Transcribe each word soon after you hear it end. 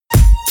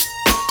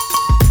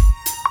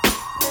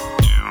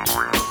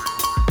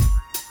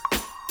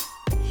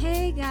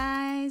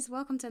guys,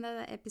 welcome to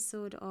another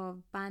episode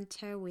of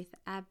Banter with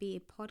Abby,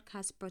 a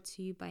podcast brought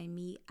to you by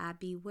me,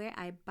 Abby, where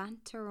I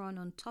banter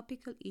on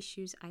topical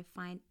issues I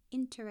find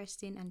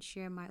interesting and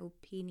share my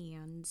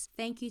opinions.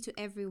 Thank you to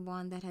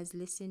everyone that has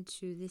listened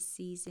to this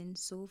season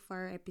so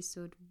far,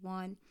 episode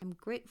 1. I'm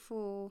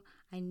grateful.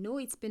 I know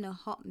it's been a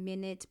hot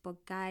minute,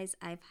 but guys,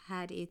 I've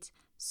had it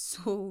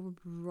so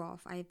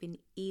rough. I've been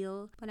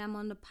ill, but I'm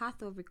on the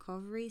path of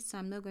recovery, so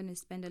I'm not going to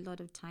spend a lot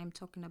of time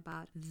talking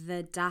about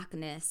the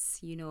darkness,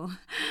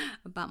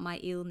 about my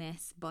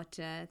illness, but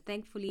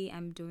thankfully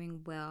I'm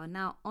doing well.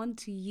 Now on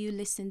to you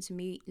listening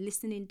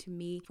to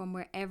me from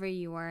wherever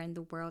you are in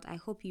the world. I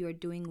hope you are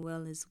doing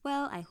well as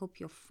well. I hope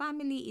your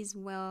family is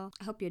well.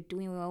 I hope you're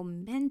doing well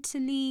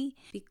mentally,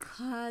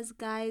 because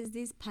guys,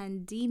 this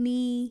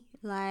pandemic,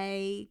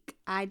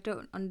 I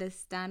don't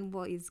understand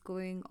what is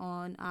going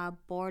on. Our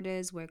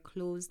borders were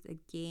closed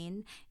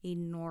again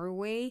in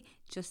Norway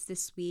just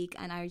this week,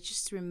 and I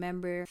just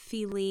remember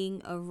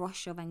feeling a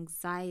rush of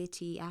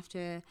anxiety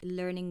after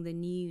learning the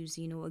news,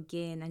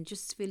 again, and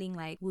just feeling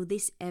like, will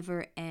this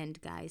ever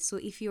end, guys? So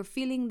if you're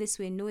feeling this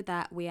way, know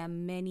that we are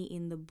many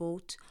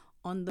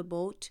on the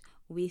boat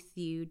with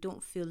you.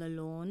 Don't feel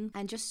alone,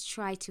 and just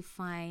try to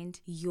find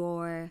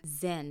your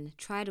zen.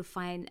 Try to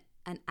find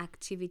an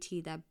activity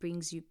that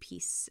brings you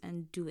peace,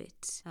 and do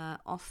it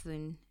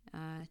often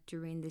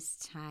during this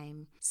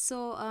time.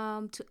 So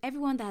to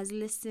everyone that has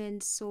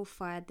listened so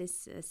far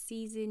this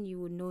season, you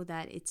will know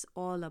that it's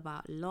all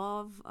about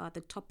love.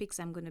 The topics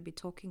I'm going to be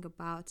talking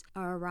about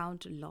are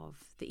around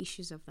love, the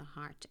issues of the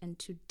heart, and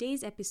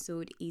today's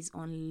episode is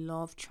on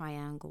love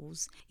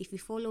triangles. If you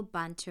follow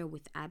Banter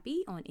with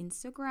Abby on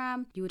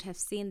Instagram, you would have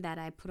seen that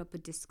I put up a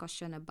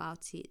discussion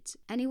about it,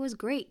 and it was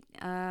great.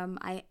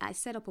 I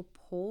set up a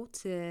poll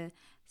to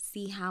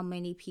see how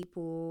many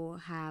people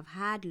have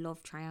had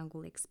love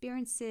triangle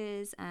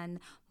experiences, and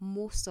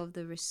most of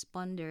the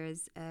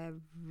responders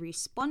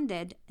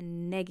responded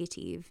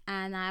negative,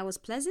 and I was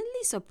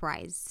pleasantly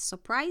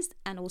surprised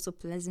and also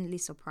pleasantly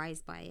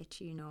surprised by it,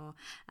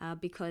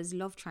 because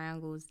love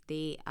triangles,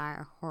 they are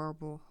a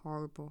horrible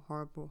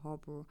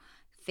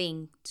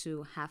thing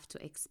to have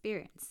to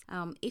experience.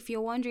 If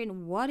you're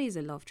wondering what is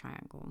a love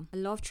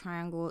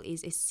triangle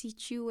is a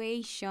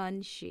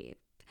situationship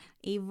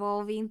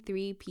involving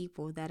 3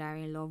 people that are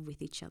in love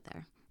with each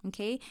other.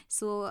 Okay,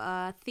 so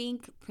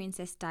think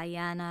Princess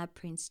Diana,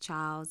 Prince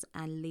Charles,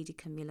 and Lady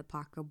Camilla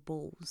Parker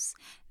Bowles.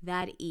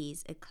 That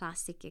is a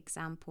classic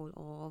example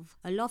of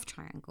a love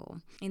triangle.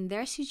 In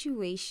their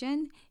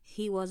situation,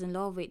 he was in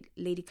love with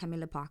Lady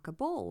Camilla Parker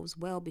Bowles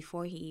well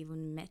before he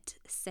even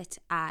set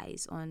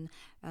eyes on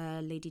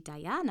Lady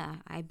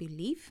Diana, I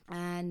believe.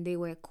 And they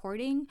were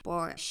courting,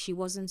 but she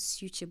wasn't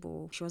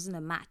suitable. She wasn't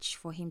a match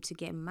for him to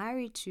get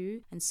married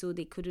to, and so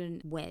they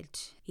couldn't wed.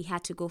 He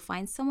had to go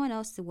find someone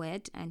else to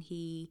wed, and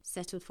he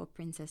settled for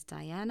Princess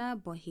Diana,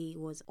 but he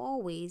was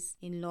always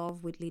in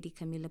love with Lady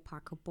Camilla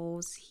Parker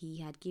Bowles. He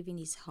had given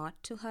his heart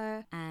to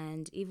her,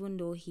 and even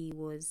though he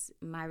was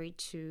married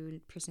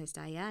to Princess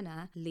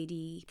Diana,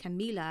 Lady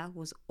Camilla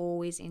was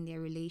always in their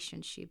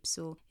relationship.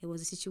 So it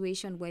was a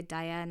situation where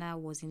Diana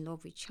was in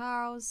love with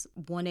Charles,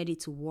 wanted it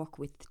to work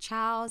with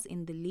Charles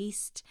in the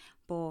least,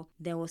 but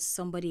there was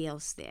somebody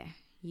else there.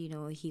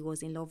 He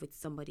was in love with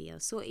somebody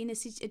else. So in a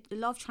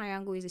love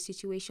triangle is a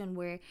situation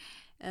where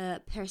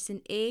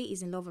person A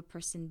is in love with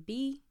person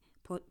B,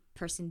 but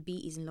person B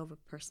is in love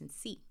with person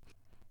C.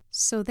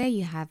 So there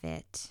you have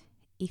it.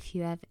 If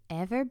you have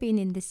ever been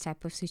in this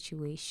type of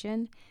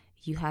situation,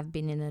 you have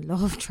been in a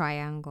love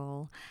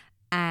triangle.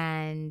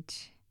 And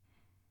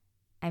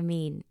I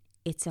mean,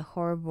 it's a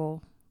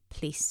horrible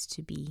place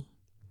to be.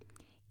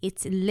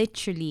 It's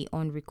literally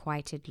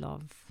unrequited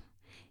love.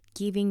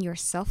 Giving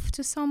yourself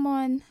to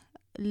someone,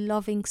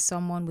 loving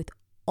someone with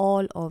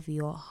all of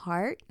your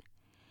heart,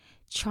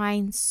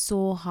 trying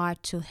so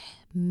hard to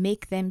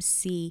make them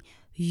see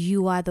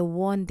you are the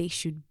one they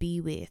should be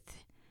with.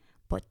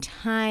 But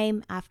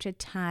time after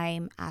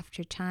time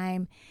after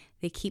time,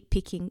 they keep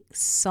picking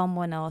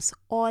someone else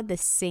or the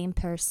same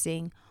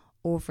person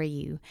over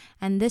you.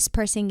 And this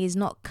person is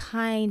not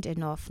kind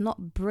enough,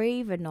 not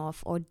brave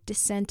enough, or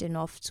decent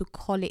enough to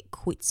call it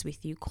quits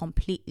with you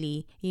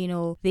completely.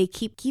 They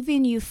keep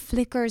giving you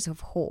flickers of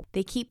hope.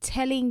 They keep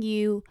telling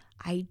you,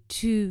 I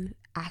do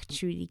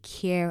actually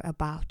care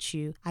about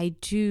you. I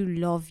do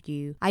love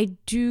you. I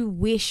do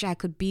wish I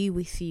could be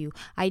with you.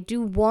 I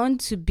do want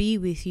to be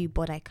with you,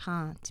 but I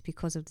can't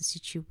because of the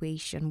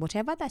situation,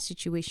 whatever that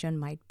situation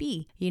might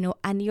be,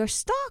 and you're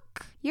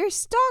stuck. You're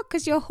stuck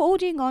because you're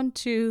holding on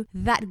to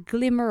that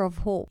glimmer of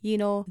hope,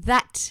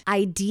 that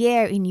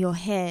idea in your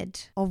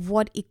head of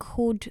what it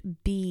could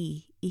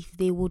be if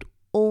they would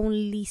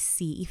only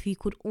see, if you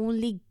could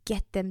only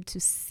get them to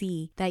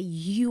see that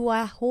you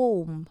are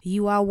home,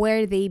 you are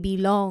where they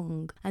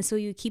belong. And so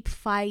you keep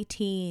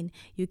fighting,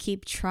 you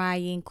keep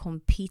trying,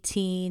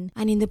 competing,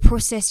 and in the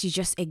process you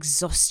just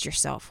exhaust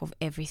yourself of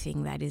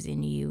everything that is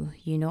in you.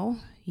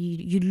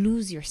 You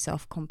lose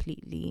yourself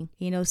completely.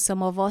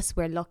 Some of us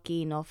were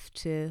lucky enough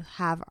to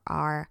have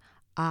our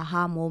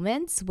aha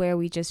moments where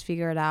we just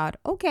figured out,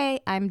 okay,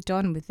 I'm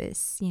done with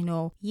this.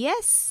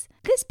 Yes,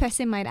 this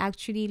person might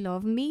actually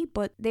love me,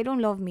 but they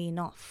don't love me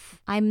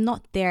enough. I'm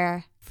not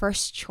their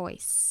first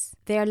choice.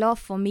 Their love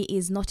for me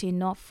is not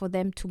enough for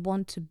them to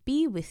want to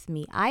be with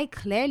me. I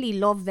clearly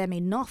love them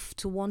enough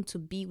to want to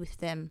be with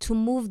them, to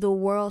move the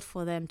world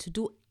for them, to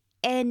do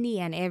any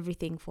and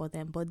everything for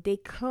them, but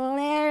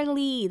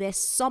there's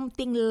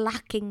something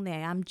lacking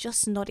there. I'm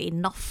just not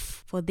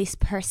enough for this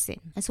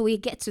person. And so we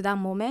get to that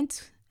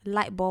moment,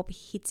 light bulb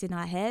hits in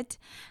our head,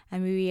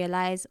 and we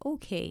realize,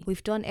 okay,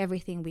 we've done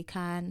everything we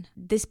can.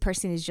 This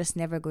person is just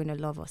never going to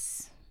love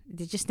us.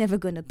 They're just never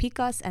going to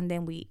pick us, and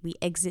then we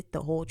exit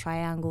the whole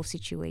triangle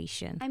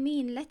situation. I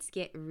mean, let's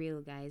get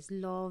real, guys.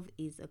 Love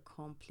is a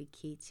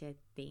complicated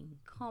thing.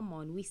 Come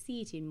on, we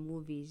see it in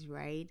movies,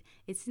 right?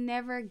 It's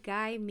never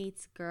guy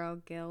meets girl,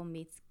 girl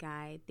meets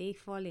guy. They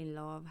fall in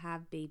love,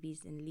 have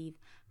babies, and live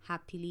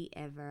happily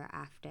ever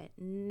after. It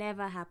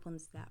never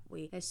happens that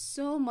way. There's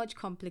so much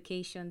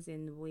complications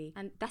in the way,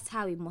 and that's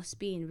how it must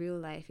be in real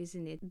life,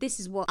 isn't it? This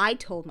is what I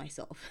told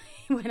myself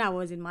when I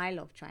was in my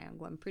love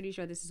triangle. I'm pretty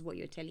sure this is what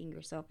you're telling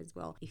yourself as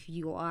well. If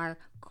you are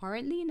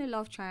currently in a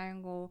love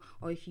triangle,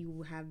 or if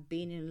you have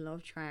been in a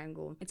love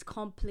triangle, it's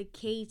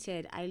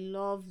complicated. I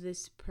love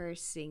this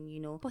person,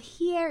 but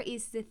here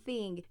is the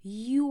thing: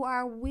 you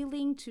are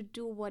willing to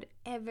do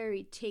whatever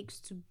it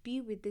takes to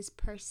be with this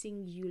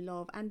person you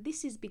love, and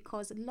this is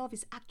because love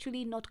is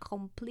actually not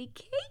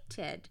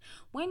complicated.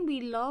 When we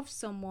love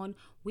someone,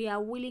 we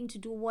are willing to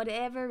do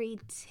whatever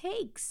it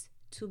takes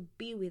to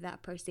be with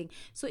that person.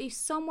 So if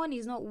someone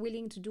is not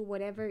willing to do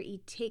whatever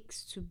it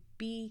takes to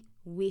be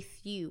with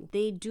you,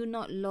 they do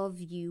not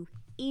love you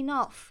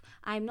enough.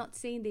 I'm not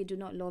saying they do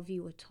not love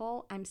you at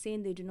all. I'm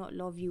saying they do not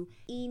love you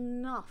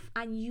enough.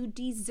 And you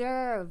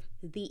deserve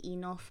the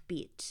enough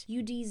bit.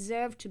 You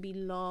deserve to be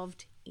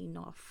loved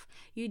enough.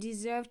 You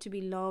deserve to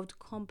be loved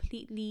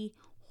completely,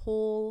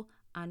 whole,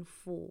 and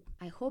full.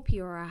 I hope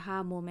your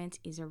aha moment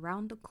is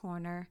around the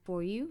corner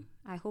for you.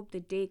 I hope the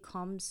day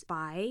comes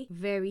by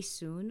very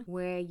soon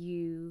where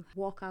you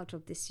walk out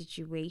of this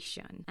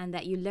situation and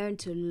that you learn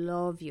to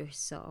love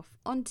yourself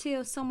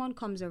until someone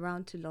comes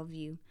around to love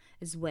you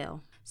as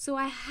well. So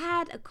I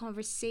had a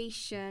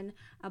conversation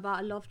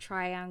about love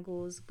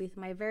triangles with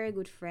my very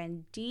good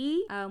friend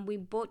Dee. We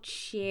both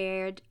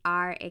shared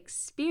our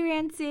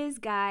experiences,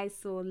 guys.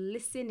 So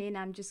listen in.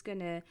 I'm just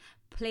gonna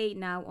play it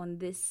now on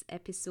this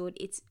episode.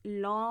 It's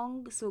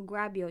long, so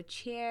grab your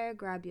chair,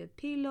 grab your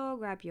pillow,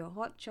 grab your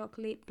hot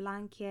chocolate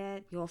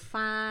blanket, your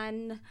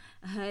fan,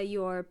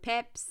 your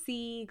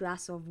Pepsi,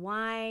 glass of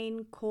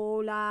wine,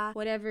 cola,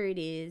 whatever it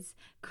is,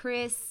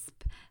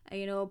 crisp,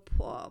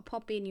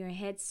 pop in your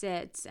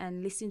headsets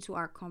and listen to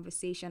our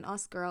conversation.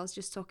 Us girls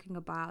just talking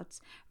about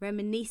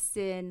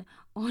reminiscing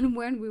on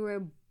when we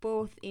were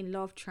both in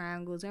love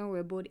triangles, when we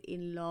were both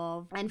in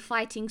love and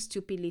fighting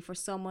stupidly for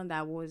someone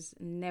that was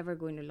never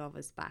going to love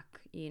us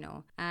back,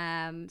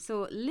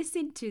 So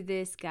listen to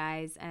this,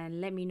 guys, and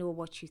let me know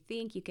what you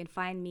think. You can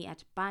find me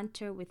at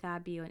Banter with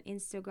Abby on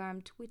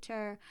Instagram,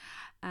 Twitter,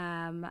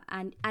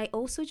 and I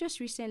also just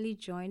recently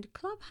joined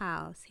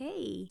Clubhouse.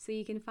 Hey, so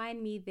you can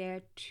find me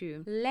there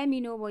too. Let me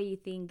know what you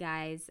think,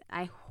 guys.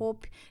 I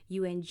hope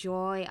you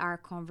enjoy our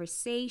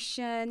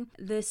conversation.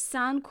 The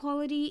sound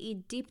quality,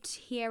 it dipped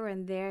here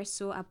and there,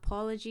 so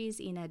apologies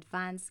in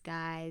advance,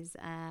 guys.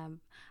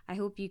 I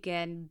hope you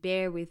can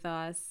bear with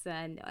us,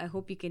 and I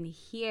hope you can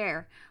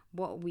hear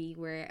what we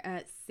were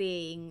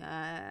saying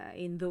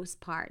in those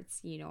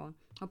parts.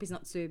 Hope it's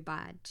not so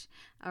bad.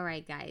 All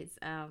right, guys.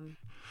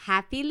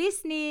 Happy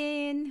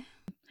listening.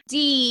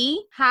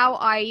 Dee, how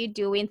are you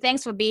doing?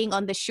 Thanks for being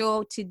on the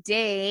show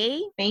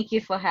today. Thank you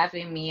for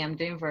having me. I'm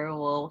doing very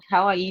well.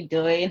 How are you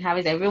doing? How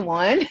is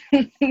everyone?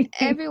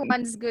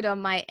 Everyone's good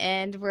on my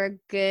end. We're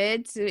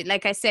good.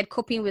 Like I said,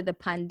 coping with the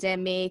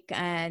pandemic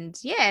and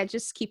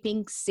just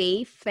keeping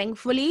safe,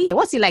 thankfully.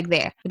 What's it like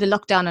there with the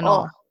lockdown and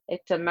all?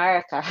 It's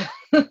America.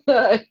 I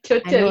know,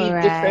 Totally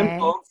different right?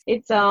 ball.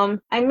 It's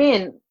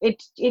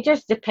it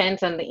just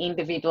depends on the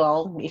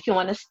individual. If you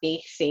want to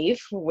stay safe,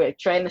 we're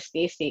trying to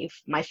stay safe.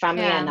 My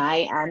family Yeah. and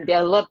I, and there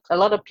are a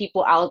lot of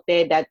people out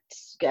there that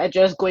are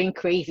just going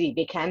crazy.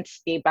 They can't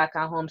stay back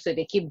at home, so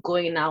they keep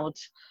going out,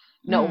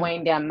 not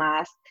wearing their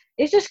mask.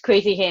 It's just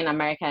crazy here in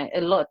America.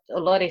 A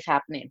lot is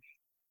happening.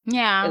 A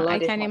Yeah, I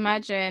lot is can happening.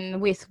 imagine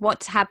with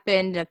what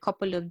happened a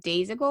couple of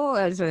days ago,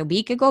 or a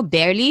week ago,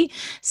 barely.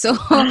 So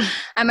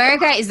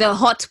America is a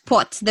hot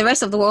pot. The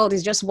rest of the world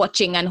is just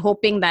watching and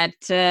hoping that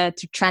the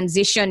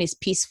transition is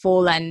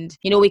peaceful and,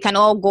 we can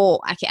all go.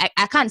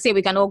 I can't say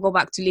we can all go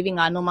back to living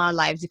our normal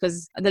lives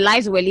because the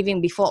lives we were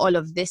living before all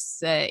of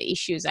this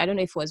issues, I don't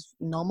know if it was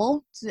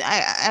normal.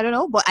 I don't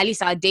know, but at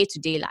least our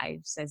day-to-day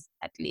lives,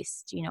 at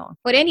least.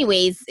 But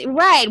anyways,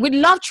 right, with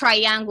love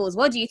triangles,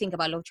 what do you think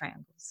about love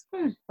triangles?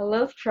 I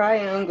love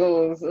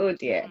triangles. Oh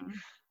dear. Mm.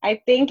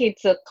 I think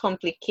it's a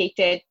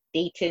complicated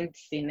dating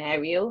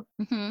scenario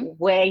Mm-hmm.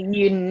 where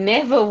you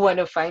never want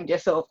to find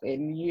yourself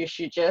in. You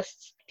should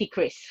just take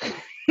risks.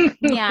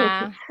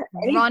 Yeah,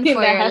 run Anything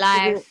for that your has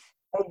to do, life.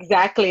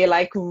 Exactly.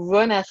 Like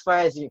run as far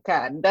as you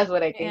can. That's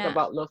what I think Yeah.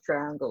 about love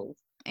triangles.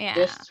 Yeah.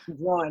 Just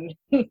run.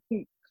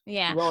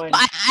 Yeah. But Run.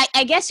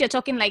 I guess you're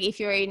talking like if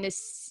you're in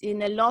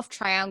a love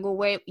triangle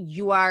where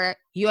you're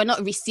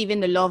not receiving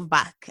the love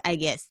back, I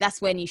guess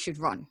that's when you should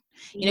run.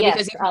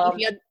 Because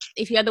Yes.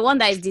 if you're the one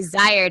that is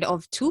desired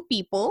of two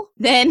people,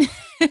 then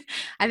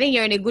I think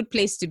you're in a good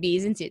place to be,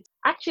 isn't it?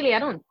 Actually, I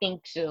don't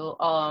think so.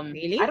 I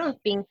Really? don't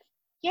think.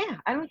 Yeah,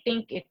 I don't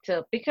think it's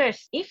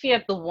because if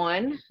you're the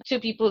one, two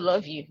people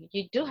love you,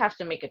 you do have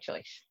to make a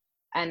choice,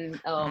 and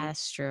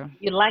That's true.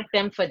 you like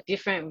them for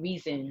different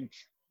reasons.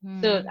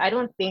 So Hmm. I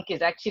don't think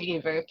it's actually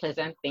a very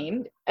pleasant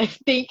thing. I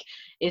think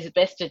it's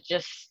best to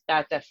just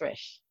start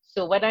afresh.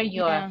 So whether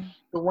you're Yeah.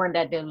 the one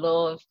that they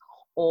love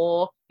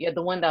or you're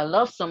the one that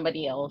loves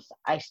somebody else,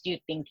 I still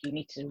think you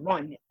need to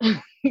run.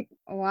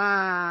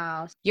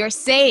 Wow.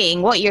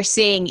 What you're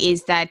saying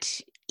is that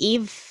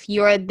if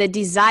you're the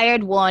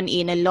desired one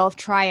in a love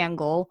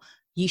triangle,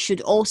 you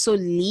should also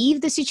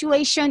leave the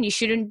situation. You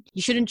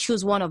shouldn't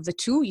choose one of the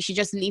two. You should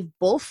just leave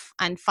both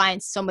and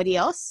find somebody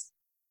else.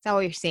 Is that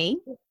what you're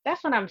saying?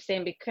 That's what I'm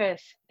saying because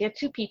there are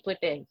two people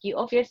there. You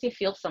obviously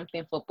feel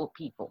something for both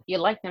people. You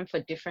like them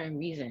for different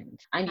reasons.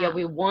 And you're Ah,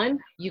 with one,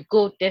 you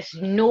go, there's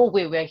no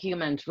way we're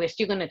humans. We're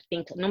still going to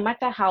think, no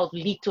matter how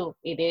little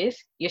it is,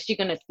 you're still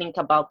going to think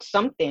about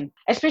something,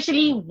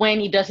 especially when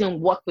it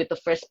doesn't work with the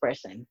first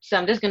person. So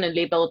I'm just going to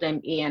label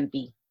them A and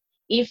B.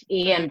 If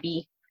A mm, and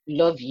B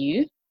love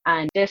you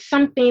and there's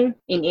something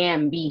in A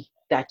and B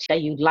that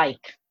you like,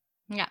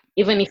 yeah.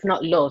 even if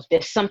not love,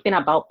 there's something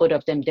about both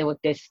of them.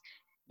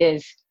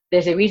 There's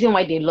there's a reason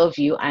why they love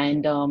you,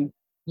 and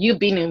you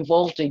being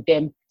involved with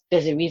them,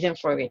 there's a reason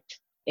for it.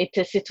 It's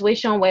a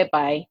situation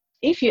whereby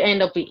if you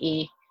end up with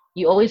A,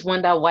 you always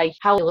wonder why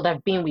how it would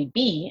have been with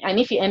B, and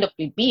if you end up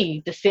with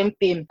B, the same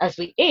thing as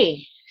with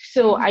A.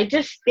 So Mhm. I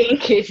just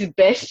think it's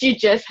best you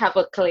just have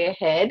a clear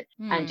head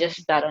and Hmm.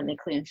 just start on a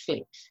clean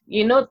slate.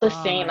 You know the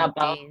Oh saying my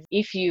about days.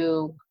 if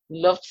you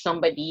loved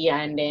somebody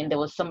and then there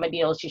was somebody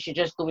else, you should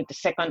just go with the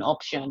second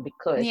option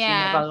because you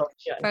never Yeah. loved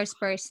you. First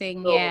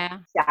person. So Yeah.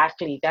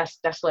 exactly,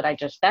 that's what I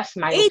just that's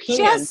my It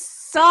opinion.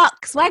 just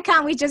sucks. Why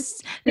can't we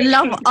just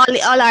love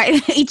all our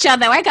each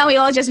other? Why can't we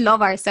all just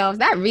love ourselves?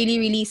 That really,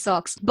 really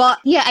sucks. But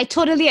yeah, I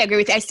totally agree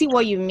with you. I see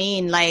what you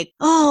mean. Like,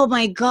 oh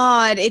my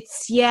God,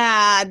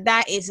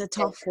 that is a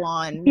tough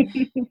one.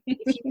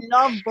 If you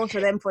love both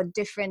of them for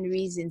different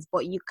reasons,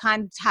 but you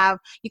can't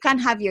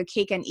have your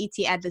cake and eat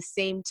it at the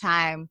same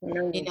time.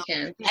 No, You you know,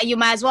 can't. you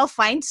might as well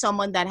find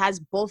someone that has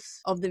both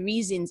of the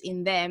reasons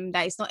in them,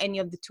 that it's not any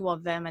of the two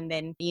of them, and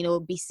then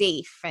be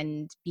safe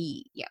and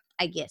be yeah.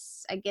 I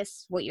guess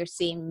what you're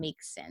saying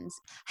makes sense.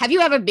 Have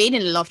you ever been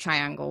in a love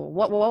triangle?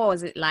 What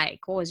was it like?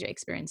 What was your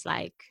experience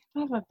like?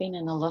 Have I been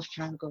in a love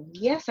triangle?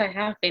 Yes, I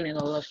have been in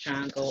a love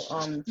triangle.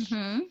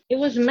 Mm-hmm. It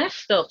was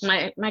messed up.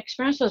 My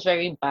experience was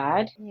very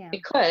bad Yeah.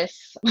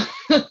 because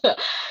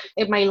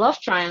in my love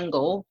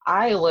triangle,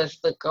 I was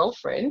the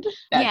girlfriend.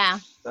 Yeah.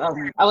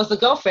 I was the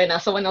girlfriend,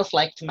 and someone else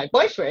liked my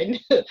boyfriend.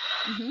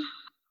 Mm-hmm.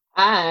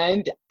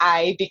 And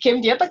I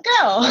became the other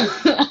girl,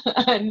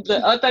 and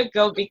the other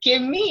girl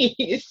became me.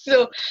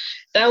 So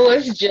that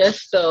was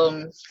just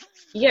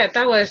yeah,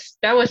 that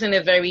wasn't a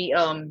Oh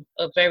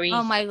very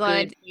my good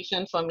God.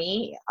 situation for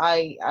me.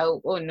 I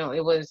oh no,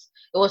 it was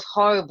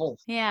horrible.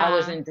 I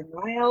was Yeah. in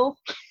denial.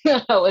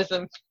 I was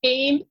in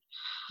pain.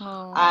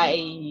 Oh.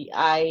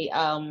 I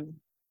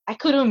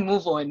couldn't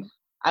move on.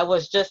 I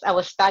was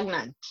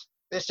stagnant.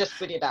 Let's just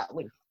put it that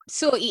way.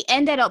 So it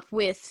ended up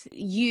with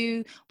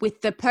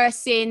the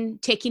person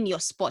taking your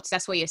spot.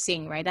 That's what you're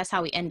saying, right? That's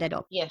how it ended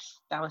up. Yes,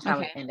 that was how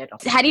Okay. it ended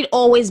up. Had it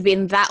always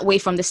been that way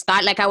from the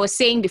start? Like I was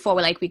saying before,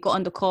 like we got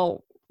on the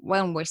call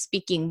when we're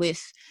speaking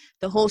with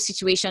the whole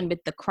situation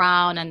with the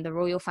crown and the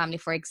royal family,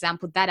 for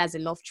example, that as a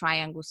love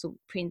triangle. So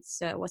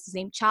Prince, what's his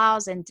name?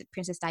 Charles and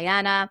Princess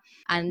Diana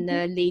and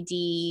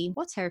Lady,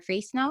 what's her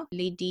face now?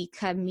 Lady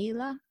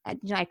Camilla.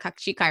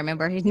 She can't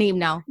remember her name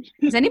now.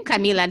 Is her name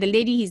Camilla? The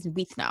lady he's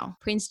with now.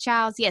 Prince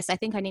Charles. Yes, I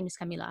think her name is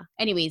Camilla.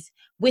 Anyways,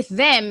 with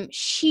them,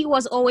 she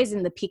was always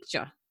in the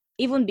picture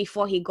even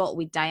before he got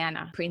with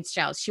Diana, Prince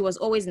Charles. She was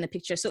always in the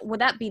picture. So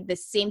would that be the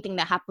same thing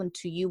that happened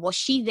to you? Was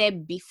she there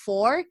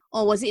before,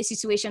 or was it a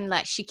situation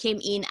like she came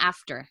in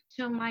after?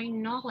 To my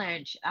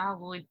knowledge, I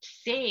would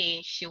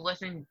say she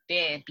wasn't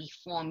there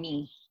before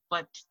me,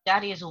 but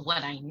that is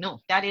what I know.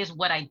 That is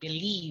what I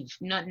believe,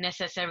 not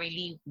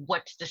necessarily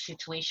what the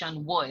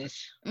situation was,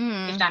 if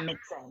Mm. that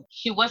makes sense.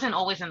 She wasn't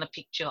always in the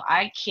picture.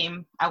 I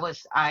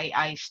was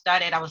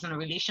in a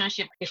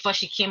relationship before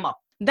she came up.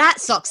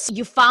 That sucks.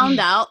 You found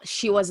out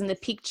she was in the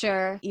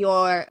picture.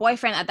 Your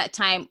boyfriend at that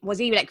time, was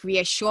he like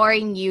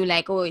reassuring you,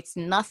 like, oh, it's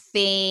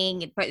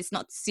nothing, it's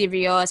not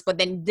serious? But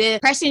then the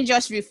person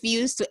just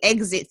refused to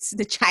exit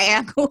the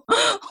triangle.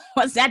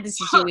 Was that the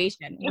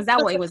situation? Was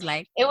that what it was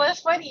like? It was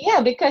funny,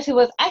 yeah, because he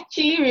was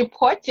actually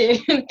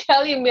reporting and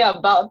telling me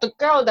about the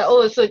girl that,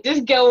 oh, so this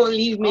girl won't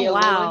leave Oh, me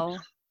alone. wow.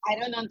 I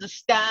don't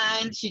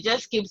understand. She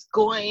just keeps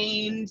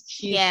going.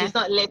 Yeah. She's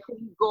not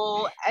letting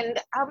go. And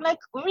I'm like,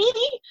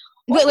 really?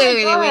 Oh Wait, wait,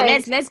 my wait, wait,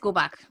 wait. God. Let's go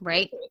back,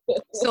 right?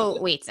 So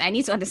wait, I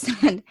need to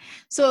understand.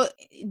 So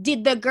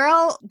did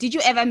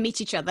you ever meet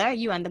each other?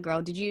 You and the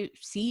girl, did you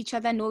see each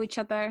other, know each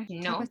other, type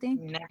No, of thing?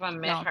 never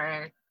met No.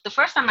 her. The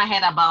first time I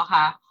heard about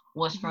her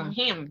was from Mhm.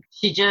 him.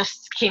 She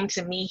just came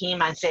to meet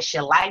him and said she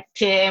liked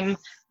him.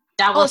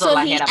 That Oh, was all so I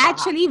heard he about her.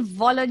 actually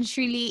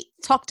voluntarily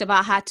talked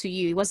about her to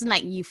you. It wasn't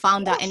like you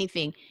found out Yes.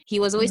 anything. He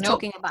was always Nope.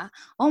 talking about,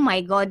 oh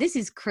my God, this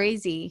is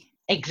crazy.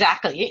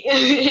 Exactly.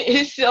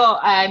 So,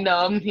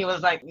 and he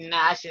was like,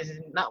 nah, she's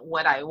not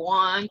what I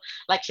want.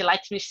 Like, she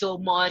likes me so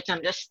much.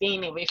 I'm just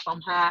staying away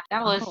from her.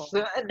 Oh.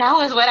 That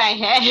was what I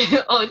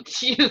heard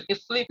until the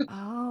flip.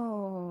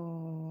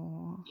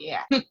 Oh.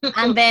 Yeah.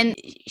 And then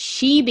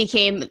she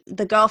became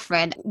the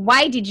girlfriend.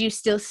 Why did you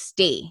still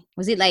stay?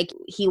 Was it like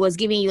he was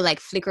giving you like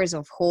flickers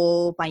of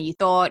hope and you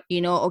thought,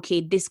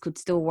 okay, this could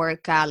still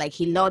work out? Like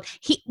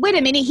wait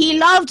a minute, he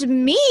loved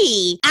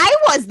me. I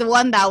was the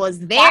one that was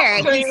there.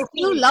 He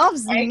still Exactly.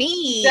 loves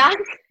me.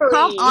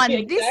 Come Exactly. on,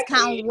 this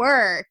can Exactly.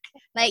 work.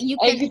 Like you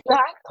can,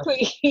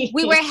 Exactly.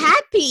 we were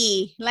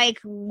happy. Like,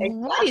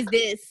 what is Exactly.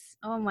 this?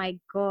 Oh my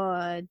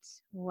God.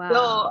 So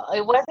Wow.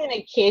 it wasn't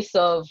a case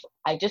of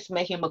I just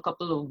met him a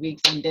couple of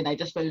weeks and then I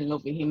just fell in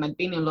love with him. I'd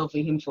been in love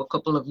with him for a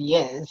couple of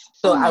years.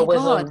 So Oh my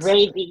God.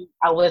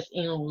 I was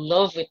in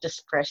love with this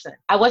person.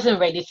 I wasn't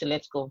ready to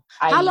let go.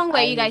 How long were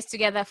you I guys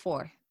together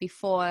for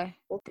before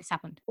this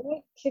happened? we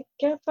were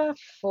together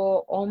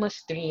for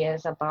almost 3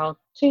 years, about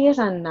 2 years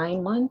and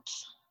 9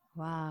 months.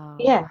 Wow.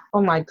 Yeah.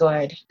 Oh my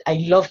God. I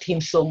loved him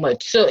so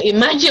much. So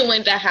imagine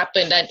when that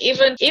happened. And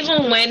even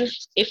when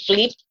it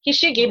flipped, he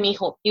still gave me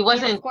hope. He Yeah, of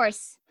wasn't,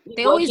 course.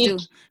 They always he do.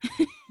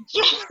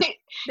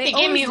 They he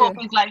gave me always hope.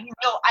 do. He's like,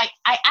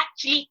 I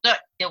actually thought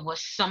there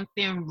was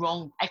something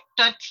wrong. I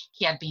thought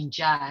he had been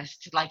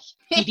jazzed. Like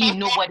he didn't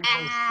know what it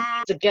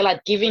was. The girl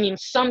had given him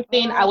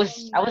something. Oh I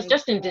was my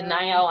just in God.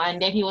 denial. And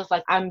then he was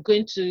like, I'm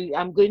going to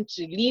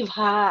leave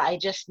her. I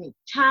just need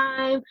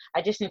time.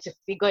 I just need to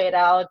figure it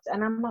out.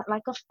 And I'm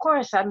like, of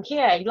course, I'm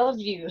here. I love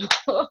you.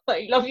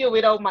 I love you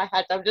with all my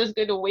heart. I'm just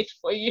going to wait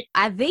for you.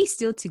 Are they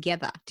still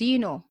together? Do you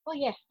know? Oh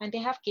yeah. And they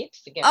have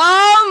kids together.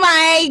 Oh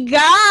my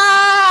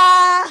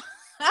God.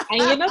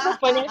 And you know the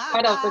funniest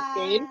part of the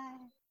thing?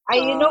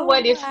 And you know Oh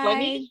what is my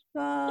funny?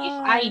 If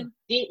I God.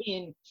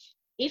 didn't,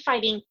 if I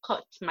didn't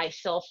cut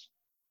myself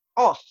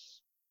off,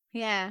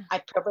 Yeah.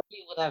 I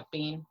would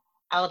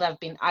have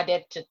been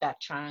added to that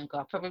triangle.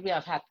 I probably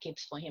have had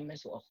kids for him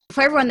as well.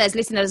 For everyone that's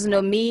listening, that doesn't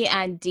know, me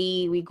and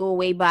Dee, we go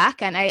way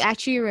back. And I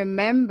actually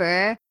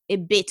remember a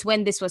bit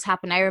when this was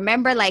happening. I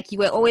remember like you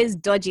were always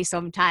dodgy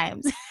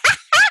sometimes.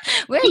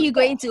 Where are you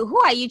going to? Who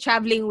are you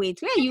traveling with?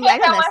 Where are you? I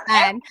Because don't I was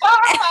understand.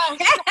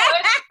 embarrassed.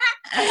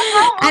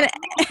 How, And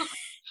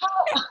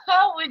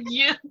how would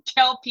you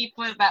tell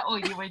people that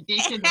you were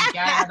dating a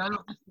guy and all of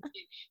a sudden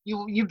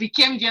you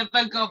became the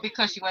other girl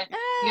because you're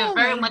oh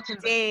very my much in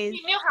the days.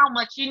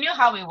 you knew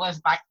how it was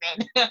back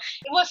then.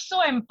 It was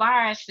so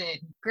embarrassing.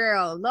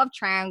 Girl, love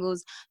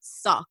triangles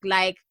suck.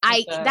 Like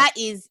It that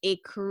does. is a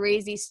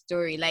crazy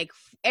story. Like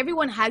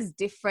everyone has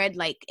different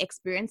like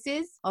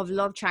experiences of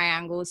love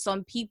triangles.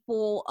 Some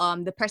people,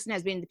 the person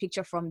has been in the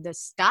picture from the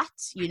start,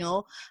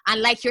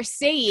 and like you're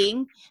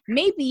saying,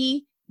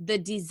 maybe the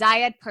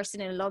desired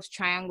person in a love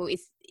triangle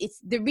is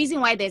it's the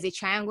reason why there's a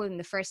triangle in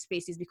the first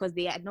place is because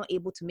they are not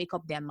able to make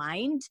up their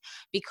mind,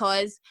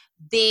 because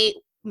they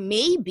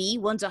maybe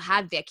want to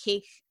have their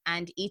cake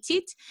and eat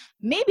it.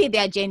 Maybe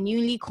they're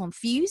genuinely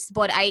confused,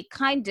 but I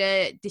kind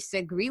of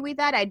disagree with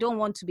that. I don't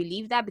want to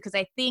believe that, because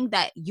I think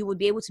that you would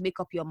be able to make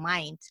up your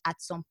mind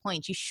at some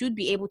point. You should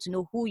be able to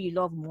know who you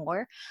love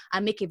more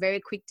and make a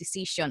very quick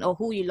decision, or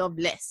who you love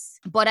less.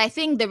 But I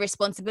think the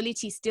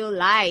responsibility still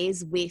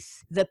lies with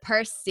the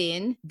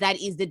person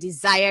that is the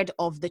desired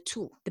of the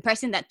two, the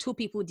person that two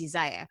people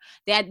desire.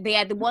 They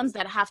are the ones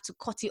that have to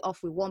cut it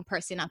off with one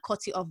person and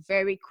cut it off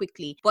very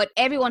quickly. But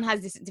everyone has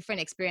this different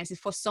experiences.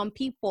 For some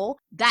people,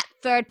 that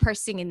third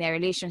person in their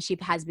relationship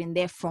has been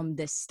there from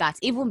the start,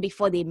 even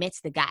before they met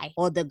the guy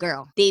or the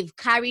girl. They've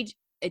carried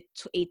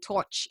a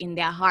torch in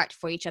their heart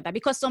for each other,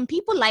 because some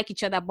people like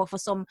each other, but for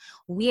some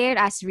weird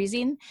ass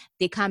reason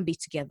they can't be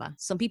together.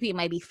 Some people, it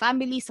might be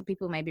family, some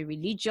people it might be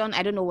religion,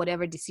 I don't know,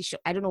 whatever decision,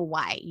 I don't know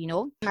why.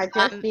 I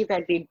just um see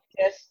that they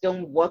just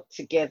don't work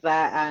together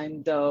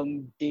and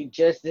they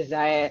just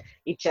desire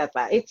each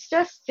other.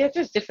 They're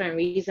just different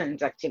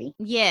reasons actually.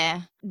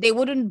 yeah, they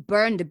wouldn't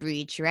burn the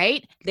bridge,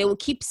 right? They will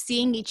keep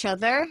seeing each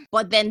other,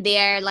 but then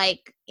they're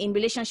like in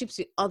relationships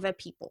with other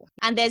people.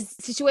 And there's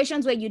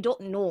situations where you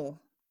don't know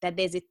that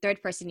there's a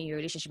third person in your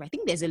relationship. I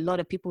think there's a lot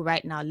of people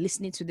right now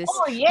listening to this,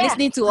 Oh yeah.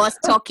 listening to us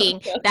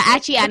talking, that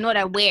actually are not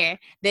aware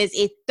there's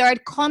a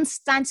third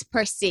constant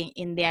person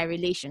in their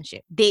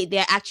relationship.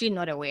 They're actually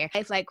not aware.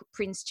 It's like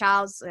Prince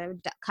Charles,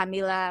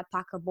 Camilla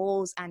Parker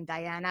Bowles, and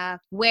Diana,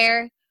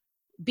 where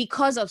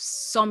because of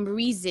some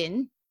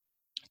reason,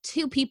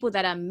 two people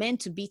that are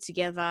meant to be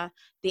together,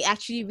 they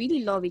actually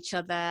really love each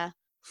other,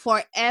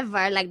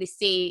 forever, like they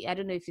say. I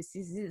don't know if it's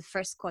the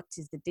first cut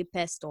is the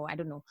deepest, or I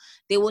don't know.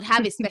 They would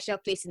have a special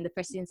place in the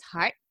person's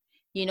heart.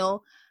 You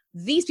know,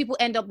 these people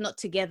end up not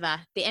together.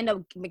 They end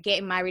up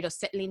getting married or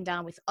settling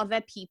down with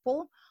other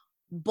people,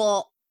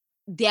 but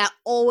they're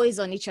always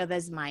on each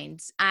other's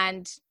minds.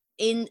 And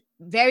in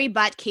very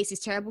bad cases,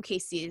 terrible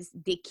cases,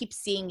 they keep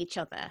seeing each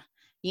other,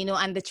 you know,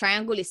 and the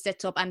triangle is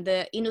set up, and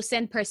the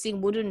innocent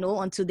person wouldn't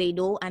know until they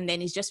know, and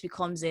then it just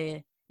becomes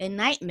a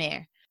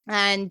nightmare.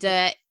 And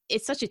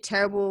it's such a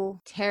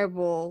terrible,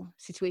 terrible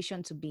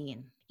situation to be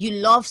in. You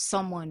love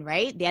someone,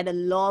 right? They are the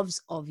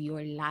loves of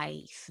your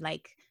life.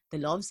 Like the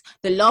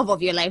love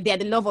of your life. They are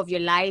the love of your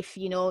life.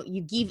 You know,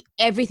 you give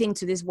everything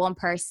to this one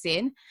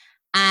person,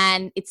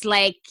 and it's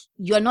like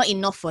you're not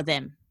enough for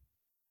them.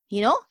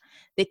 You know,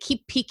 they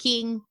keep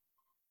picking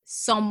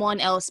someone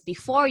else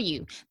before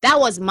you. That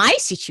was my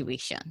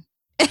situation.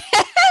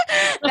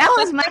 That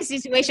was my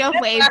situation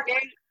for a very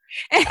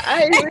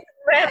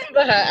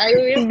I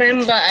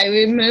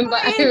remember.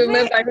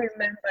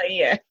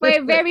 Yeah. For a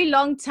very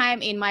long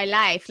time in my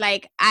life.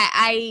 Like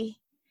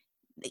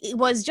it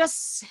was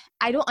just,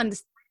 I don't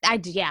understand.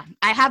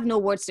 I have no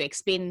words to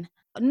explain.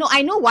 No,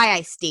 I know why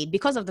I stayed,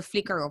 because of the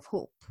flicker of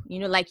hope. You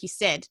know, like you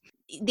said,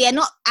 they're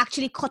not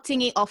actually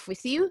cutting it off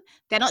with you.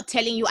 They're not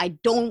telling you, I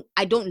don't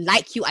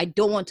like you. I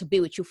don't want to be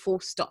with you, full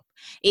stop.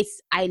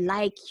 It's, I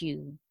like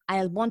you.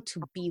 I want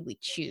to be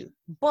with you.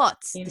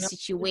 But the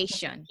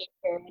situation,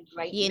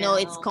 right, you know,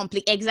 it's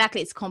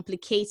exactly. It's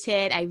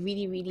complicated. I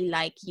really, really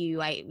like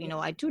you. I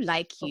do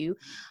like you.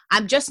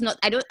 I just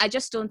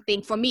don't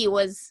think, for me, it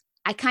was,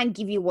 I can't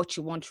give you what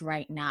you want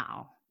right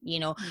now. You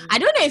know, I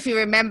don't know if you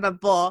remember,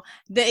 but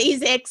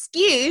his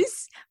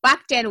excuse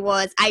back then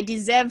was, I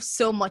deserve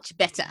so much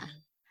better.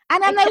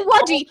 And I'm like,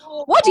 what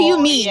do you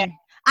mean? Yeah.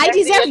 I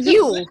deserve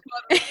you.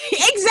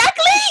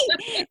 Exactly.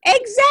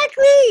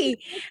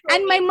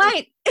 And in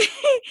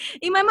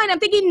my mind, I'm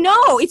thinking,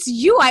 no, it's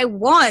you I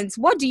want.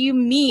 What do you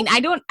mean? I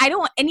don't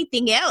want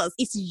anything else.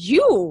 It's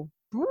you,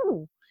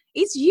 boo.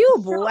 It's you,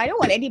 boo. I don't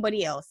want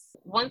anybody else.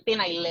 One thing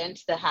I learned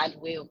the hard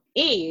way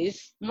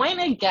is, when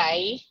a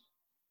guy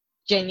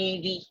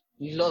genuinely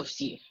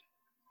loves you,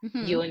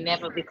 you will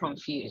never be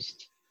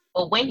confused.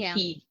 But when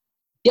he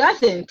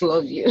doesn't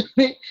love you,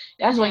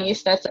 that's when you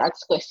start to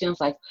ask questions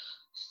like,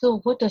 so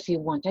what does he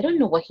want? I don't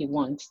know what he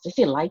wants. Does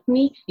he like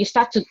me? You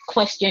start to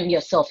question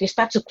yourself. You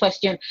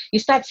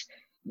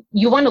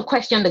want to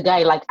question the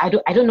guy, like, I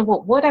don't know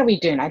what are we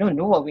doing? I don't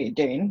know what we're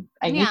doing.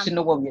 I need to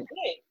know what we're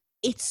doing.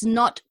 It's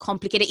not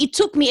complicated. It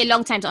took me a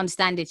long time to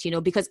understand it, you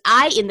know, because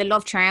I, in the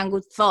love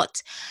triangle,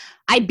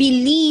 I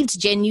believed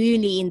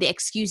genuinely in the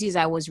excuses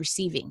I was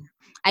receiving.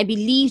 I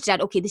believed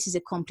that, okay, this is a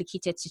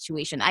complicated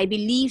situation. I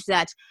believed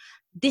that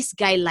this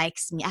guy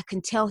likes me. I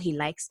can tell he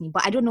likes me,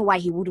 but I don't know why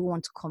he wouldn't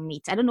want to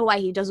commit. I don't know why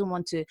he doesn't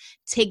want to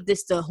take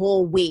this the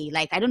whole way.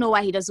 Like, I don't know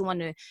why he doesn't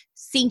want to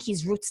sink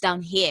his roots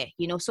down here,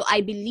 you know? So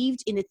I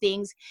believed in the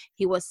things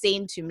he was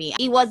saying to me.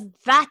 It was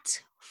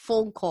that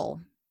phone call,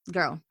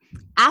 girl.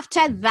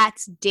 After that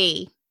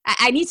day,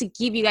 I need to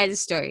give you guys a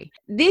story.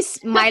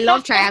 My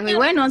love triangle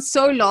went on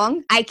so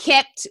long. I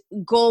kept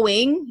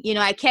going, you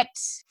know, I kept,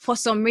 for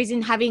some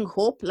reason, having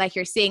hope, like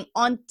you're saying,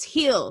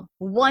 until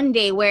one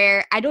day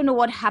where I don't know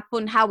what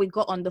happened, how we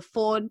got on the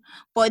phone,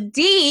 but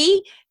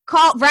Dee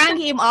rang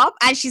him up,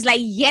 and she's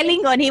like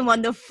yelling on him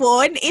on the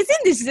phone.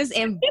 Isn't this just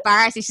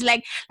embarrassing? She's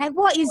like,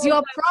 what is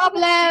your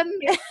problem?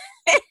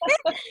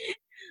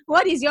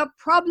 What is your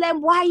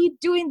problem? Why are you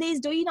doing this?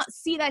 Do you not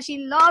see that she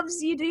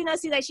loves you? Do you not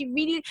see that she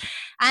really...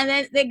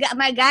 And then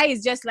my guy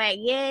is just like,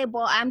 yeah,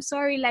 but I'm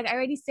sorry. Like, I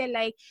already said,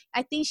 like,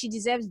 I think she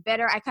deserves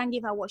better. I can't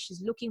give her what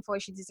she's looking for.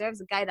 She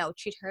deserves a guy that will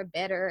treat her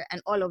better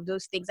and all of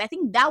those things. I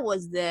think that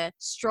was the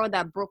straw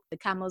that broke the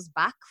camel's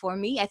back for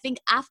me. I think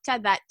after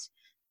that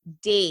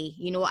day,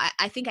 you know,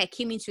 I think I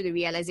came into the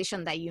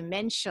realization that you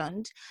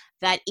mentioned,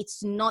 that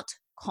it's not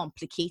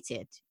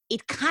complicated.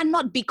 It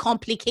cannot be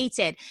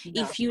complicated.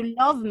 No. If you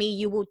love me,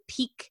 you will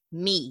pick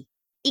me.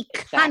 It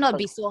cannot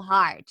be so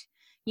hard.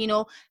 You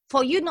know,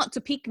 for you not to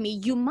pick me,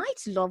 you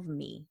might love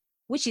me,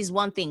 which is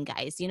one thing,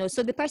 guys. You know,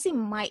 so the person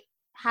might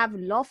have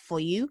love for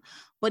you,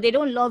 but they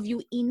don't love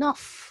you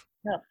enough.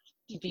 No,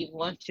 they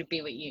want to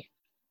be with you.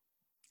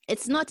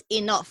 It's not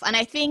enough. And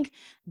I think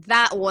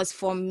that was,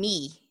 for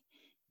me,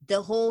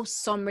 the whole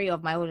summary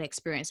of my own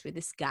experience with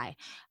this guy.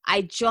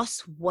 I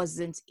just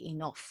wasn't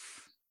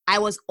enough. I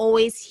was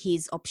always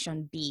his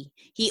option B.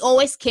 He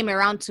always came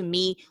around to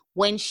me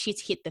when shit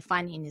hit the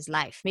fan in his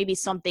life. Maybe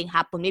something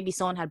happened. Maybe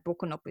someone had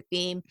broken up with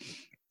him.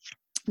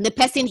 The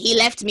person he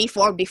left me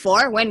for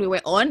before, when we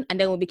were on, and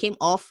then we became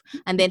off.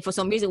 And then for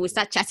some reason we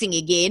start chatting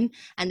again,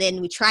 and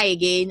then we try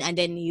again, and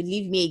then you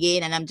leave me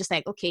again. And I'm just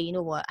like, okay, you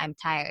know what? I'm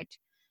tired.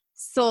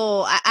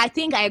 So I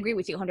think I agree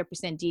with you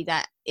 100%, Dee,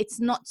 that it's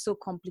not so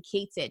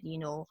complicated, you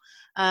know.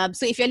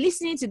 So if you're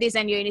listening to this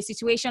and you're in a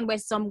situation where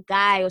some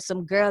guy or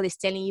some girl is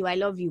telling you, I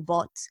love you,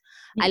 but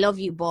I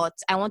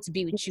want to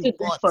be with you,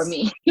 but for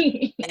me.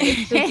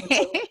 It's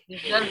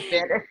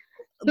better.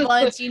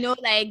 But, you know,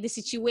 like the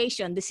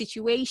situation,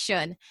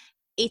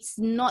 it's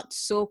not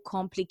so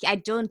complicated. I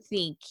don't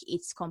think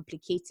it's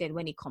complicated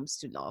when it comes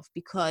to love,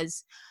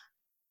 because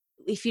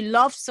if you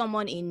love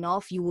someone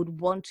enough, you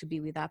would want to be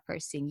with that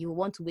person. You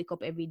want to wake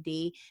up every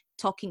day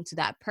talking to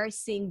that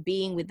person,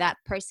 being with that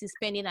person,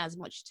 spending as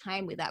much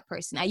time with that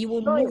person, and you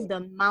will move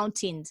the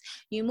mountains,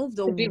 you move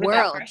the To be with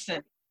that world.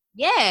 person.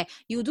 Yeah,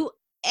 you do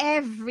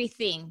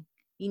everything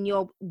in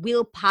your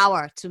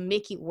willpower to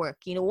make it work.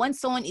 When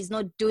someone is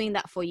not doing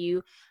that for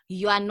you,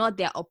 you are not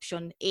their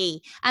option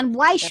A. And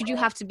why should you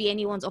have to be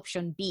anyone's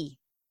option B?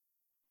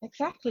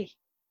 Exactly.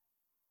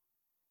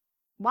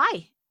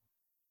 Why?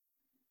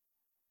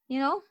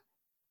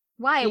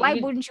 Why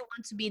You wouldn't you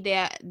want to be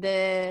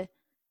the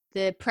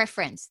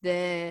preference,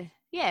 the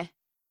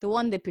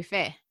one they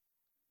prefer?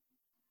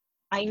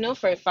 I know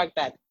for a fact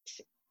that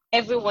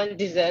everyone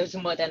deserves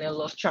more than a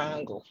love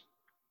triangle.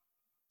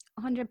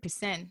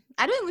 100%.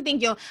 I don't even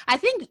think I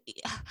think,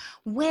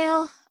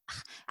 well,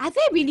 are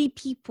there really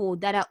people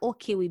that are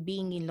okay with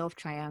being in love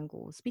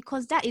triangles?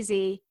 Because that is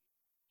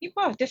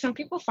There's some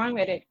people fine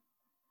with it.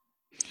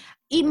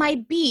 It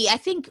might be. I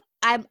think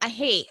I'm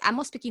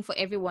not speaking for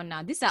everyone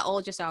now. These are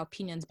all just our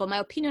opinions, but my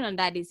opinion on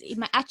that is it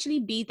might actually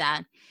be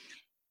that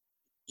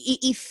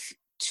if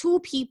the two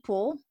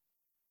people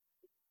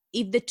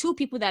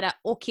that are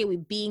okay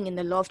with being in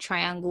the love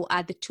triangle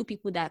are the two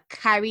people that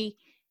carry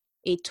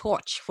a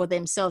torch for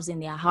themselves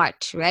in their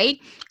heart, right?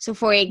 So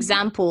for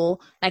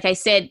example, like I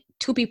said,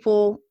 two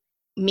people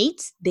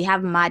meet, they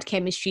have mad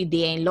chemistry,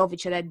 they're in love with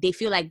each other, they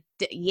feel like,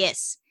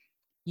 yes,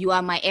 you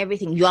are my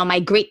everything, you are my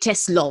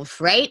greatest love,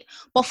 right?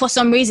 But for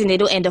some reason, they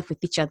don't end up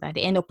with each other,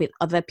 they end up with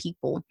other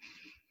people.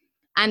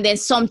 And then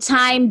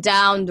sometime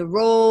down the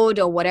road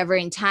or whatever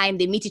in time,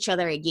 they meet each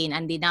other again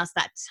and they now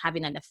start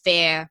having an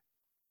affair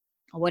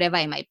or whatever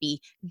it might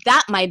be.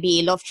 That might be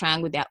a love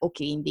triangle they're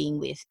okay in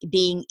being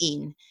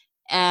in.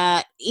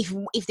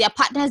 If their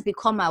partners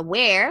become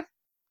aware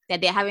that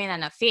they're having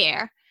an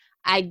affair,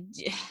 I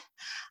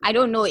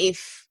don't know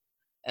if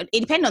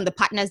it depends on the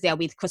partners they're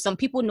with, because some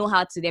people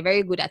they're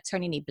very good at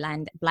turning a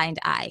blind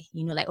eye.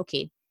 Like,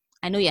 okay,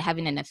 I know you're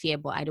having an affair,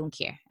 but I don't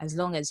care. As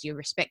long as you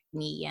respect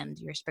me and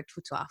you're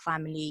respectful to our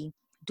family,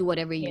 do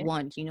whatever you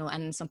want,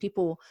 and some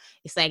people,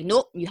 it's like,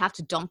 nope, you have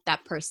to dump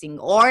that person.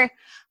 Or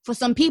for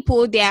some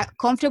people, they're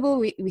comfortable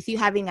with you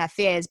having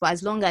affairs, but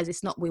as long as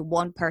it's not with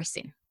one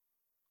person,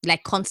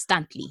 like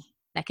constantly,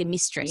 like a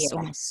mistress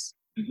almost.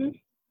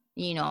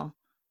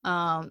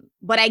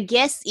 But I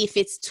guess if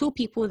it's two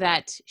people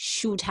that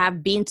should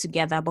have been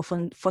together, but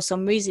for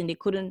some reason they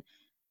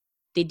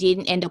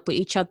didn't end up with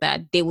each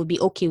other, they would be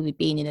okay with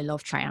being in a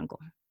love triangle.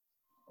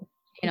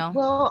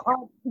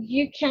 Well,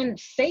 you can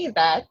say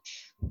that.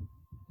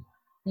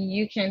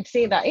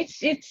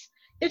 It's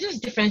they're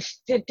just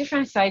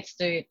different sides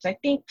to it. I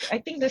think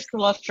this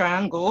love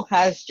triangle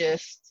has a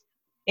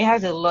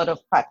lot of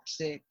parts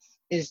to it.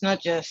 It's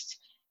not just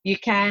you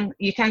can't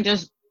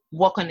just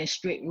walk on a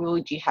straight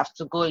road. You have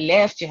to go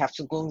left, you have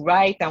to go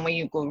right, and when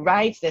you go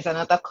right, there's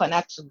another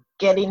corner to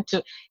get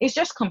into. It's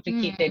just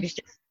complicated. It's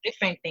just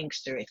different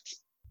things to it.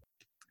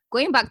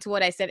 Going back to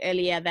what I said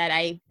earlier, that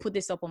I put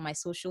this up on my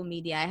social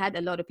media, I had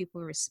a lot of people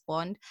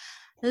respond.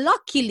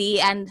 Luckily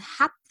and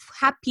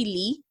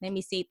happily, let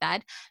me say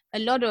that, a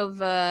lot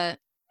of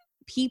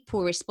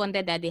people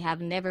responded that they have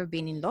never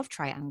been in love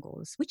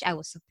triangles, which I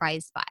was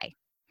surprised by.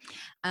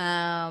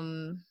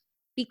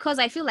 Because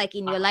I feel like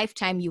in your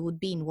lifetime you would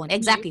be in one.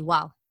 Exactly.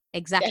 Wow.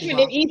 Exactly.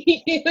 Wow.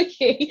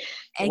 Okay.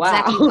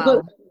 Exactly.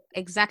 Wow.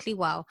 Exactly.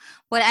 Wow.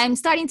 But I'm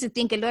starting to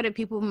think a lot of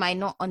people might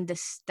not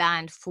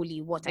understand fully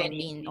what I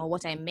mean or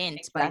what I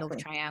meant by love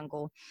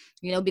triangle,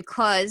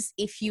 because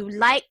if you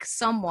like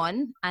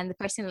someone and the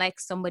person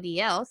likes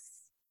somebody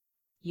else,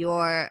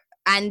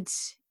 and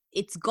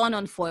it's gone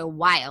on for a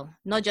while,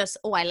 not just,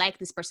 oh, I like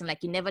this person,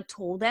 like you never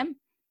told them.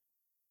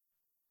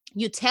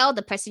 You tell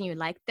the person you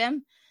like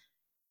them,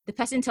 the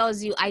person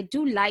tells you, I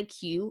do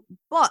like you,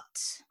 but,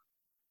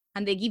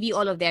 and they give you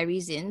all of their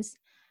reasons,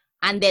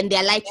 and then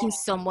they're liking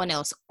someone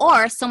else,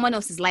 or someone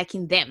else is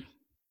liking them,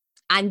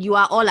 and you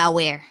are all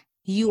aware.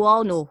 You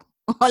all know,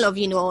 all of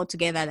you know all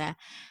together that,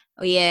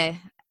 oh yeah,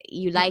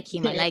 you like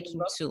him, I like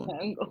him too.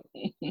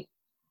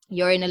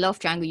 You're in a love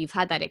triangle. You've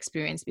had that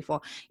experience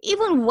before,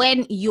 even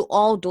when you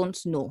all don't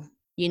know,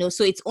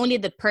 so it's only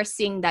the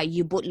person that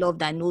you both love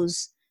that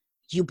knows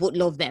you both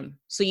love them.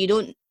 So you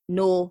don't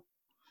know,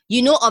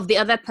 of the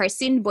other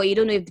person, but you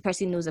don't know if the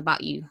person knows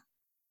about you.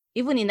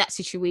 Even in that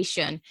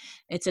situation,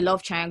 it's a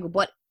love triangle.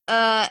 But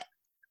I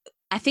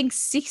think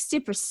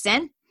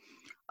 60%,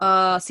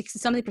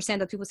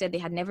 60-something% of people said they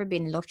had never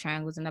been in love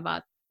triangles, and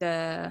about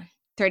the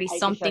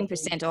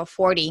 30-something% or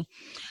 40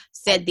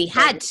 said they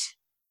had.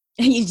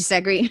 You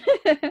disagree?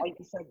 I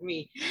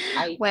disagree.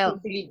 I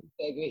totally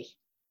disagree.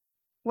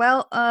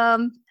 Well,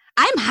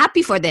 I'm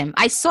happy for them.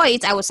 I saw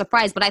it. I was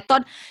surprised, but I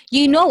thought,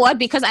 you know what?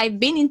 Because I've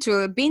been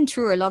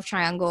through a love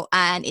triangle,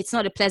 and it's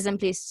not a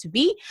pleasant place to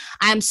be.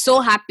 I'm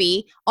so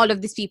happy all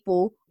of these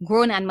people,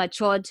 grown and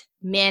matured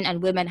men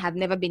and women, have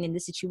never been in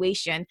this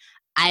situation.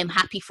 I'm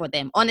happy for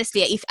them.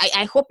 Honestly, if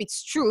I hope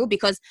it's true,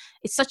 because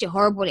it's such a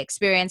horrible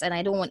experience and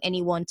I don't want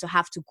anyone to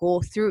have to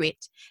go through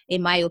it,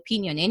 in my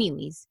opinion,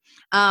 anyways.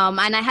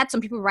 And I had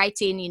some people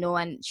write in,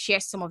 and share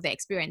some of their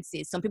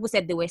experiences. Some people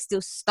said they were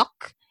still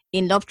stuck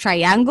in love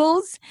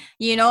triangles,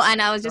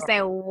 and I was just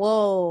like,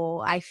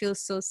 whoa, I feel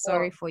so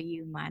sorry for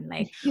you, man.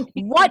 Like,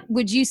 what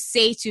would you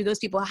say to those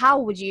people? How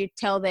would you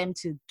tell them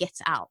to get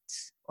out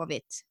of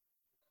it?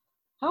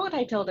 How would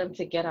I tell them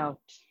to get out?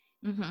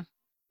 Mm-hmm.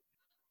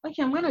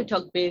 Okay, I'm going to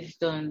talk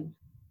based on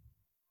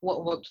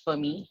what worked for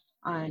me.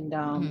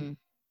 And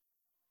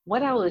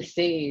what I will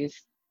say is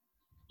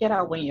get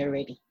out when you're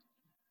ready.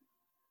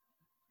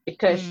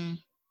 Because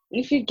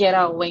if you get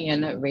out when you're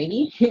not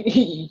ready,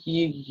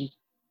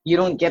 you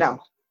don't get out.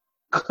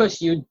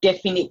 Because you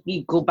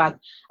definitely go back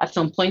at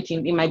some point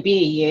it might be a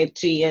year,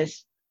 2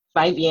 years,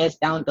 5 years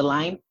down the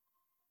line.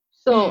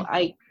 So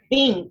I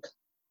think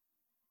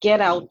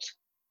get out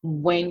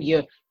when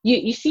you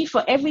see,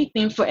 for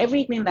everything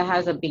that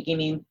has a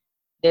beginning,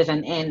 there's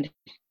an end.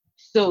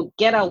 So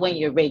get out when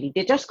you're ready.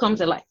 There just comes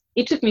a life.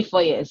 It took me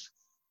 4 years.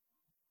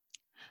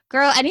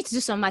 Girl, I need to do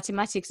some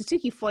mathematics. It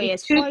took you 4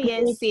 years. 4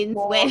 years since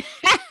when?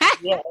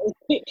 Yeah,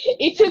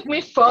 it took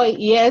me 4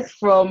 years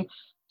from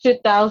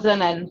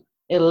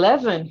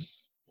 2011.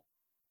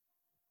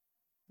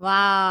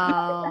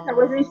 Wow. I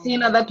wasn't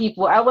seeing other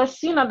people. I was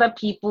seeing other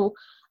people.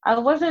 I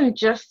wasn't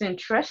just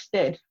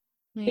interested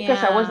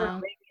because I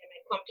wasn't ready. I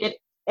compared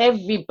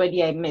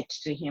everybody I met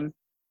to him.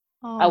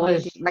 I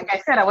was, like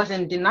I said, I was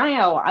in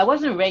denial. I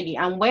wasn't ready.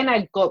 And when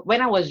I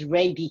was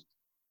ready,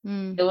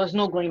 there was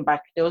no going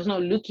back. There was no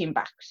looking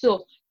back.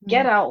 So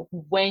get out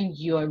when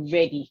you're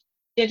ready.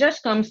 There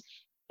comes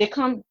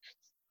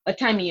a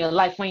time in your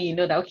life when you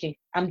know that, okay,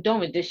 I'm done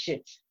with this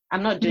shit.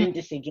 I'm not doing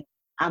this again.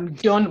 I'm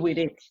done with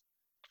it.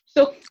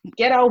 So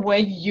get out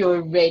when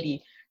you're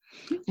ready.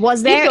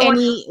 Was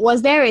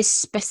there a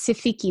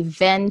specific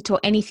event or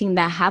anything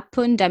that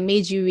happened that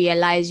made you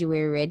realize you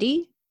were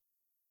ready?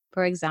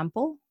 For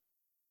example?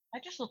 I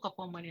just woke up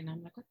one morning and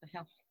I'm like, what the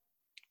hell?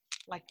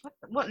 Like,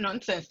 what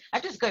nonsense? I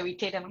just got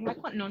irritated. I'm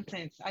like, what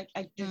nonsense?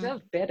 I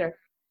deserve better.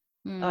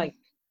 Like,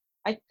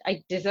 I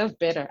deserve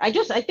better. I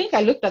think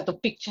I looked at the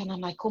picture and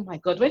I'm like, oh my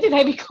God, when did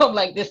I become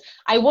like this?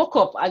 I woke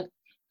up.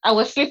 I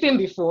was sleeping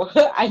before.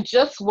 I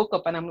just woke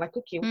up and I'm like,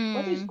 okay,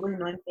 what is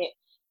going on here?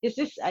 Is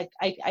this, I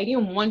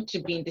didn't want to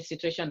be in this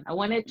situation. I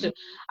wanted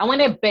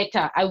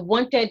better. I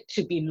wanted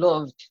to be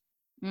loved.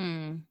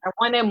 I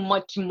wanted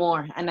much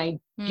more, and I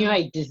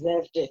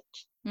deserved it.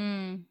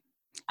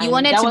 You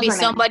wanted to be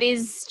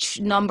somebody's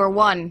number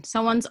one,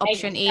 someone's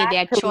option A,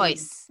 their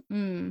choice.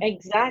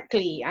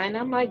 Exactly. And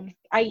I'm like,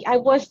 I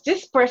was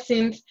this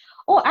person's,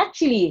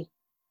 actually,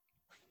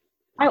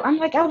 I'm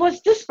like, I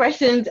was this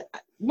person's,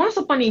 once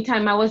upon a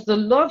time, I was the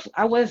love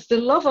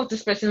of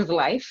this person's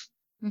life.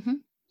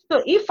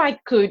 So if I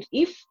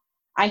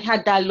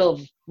had that love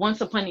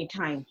once upon a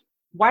time,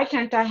 why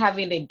can't I have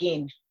it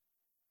again?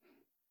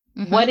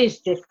 What is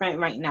different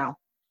right now?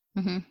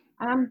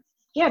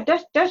 Yeah,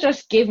 that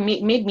just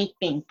made me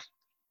think.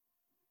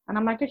 And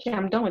I'm like, okay,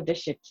 I'm done with this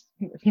shit.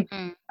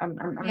 I'm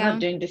not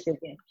doing this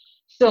again.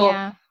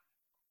 So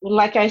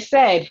like I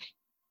said,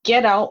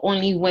 get out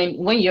only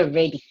when you're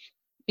ready.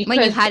 Because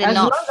when you've had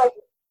enough.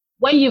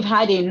 When you've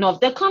had enough,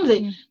 there comes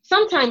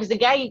sometimes the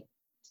guy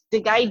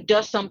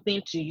does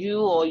something to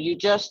you, or you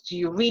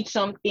read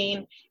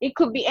something. It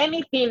could be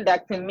anything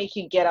that can make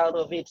you get out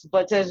of it.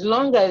 But as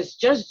long as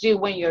just do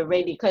when you're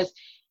ready. Because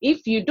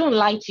if you don't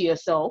lie to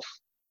yourself,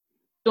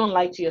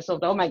 that,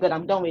 oh my God,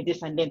 I'm done with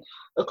this. And then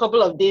a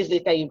couple of days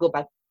later, you go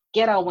back.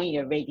 Get out when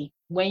you're ready.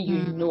 When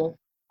you know,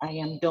 I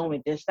am done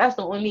with this. That's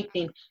the only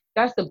thing.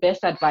 That's the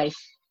best advice.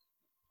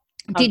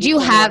 Did you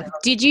have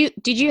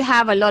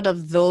a lot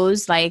of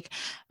those, like,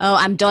 oh,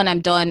 I'm done,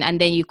 and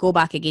then you go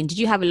back again? Did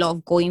you have a lot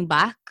of going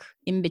back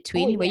in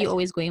between? Were you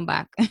always going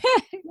back? Yeah,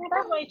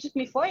 that's why it took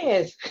me 4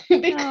 years.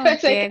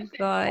 Because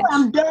God.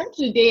 I'm done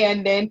today,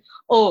 and then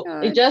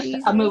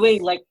I'm away.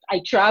 Like, I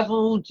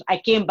traveled,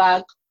 I came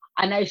back,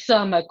 and I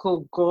saw, I'm like,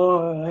 oh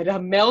God,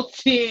 I'm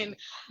melting.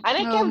 And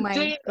I kept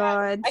doing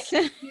God. That. I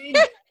kept doing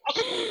it.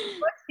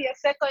 First year,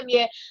 second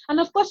year, and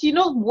of course,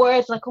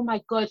 words like, oh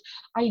my God,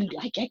 I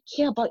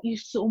care about you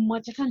so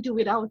much. I can't do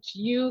without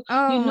you.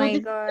 My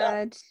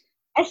God.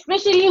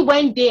 Especially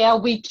when they are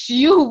with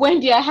you, when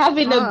they are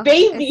having a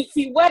baby.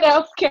 What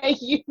else can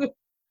you?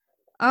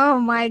 Oh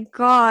my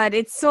God,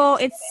 it's so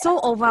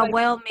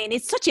overwhelming.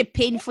 It's such a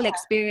painful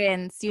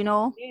experience,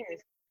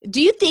 Yes.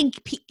 Do you think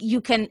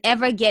you can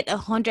ever get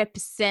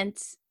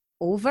 100%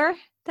 over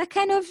that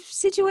kind of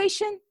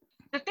situation?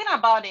 The thing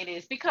about it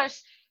is,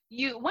 because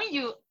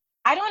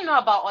I don't know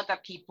about other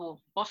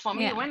people, but for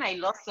me, when I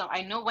love someone,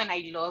 I know when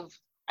I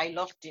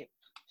loved it.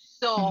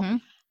 So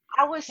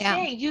I would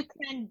say you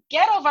can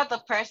get over the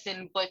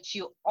person, but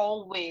you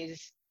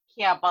always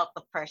care about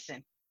the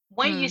person.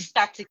 When you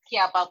start to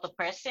care about the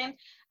person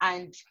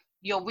and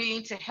you're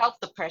willing to help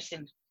the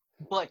person,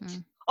 but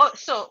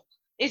so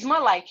it's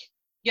more like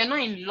you're not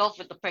in love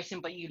with the person,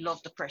 but you love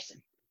the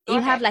person. Go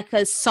You have ahead. like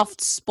a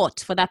soft spot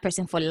for that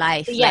person for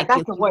life. Yeah, Like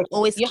you that's the word.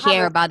 always You have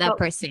care a about that you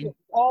person.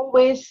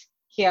 always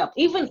care.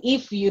 Even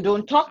if you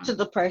don't talk to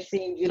the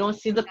person, you don't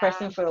see the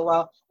person Yeah, for a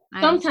while.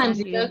 I Sometimes understand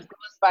it you. just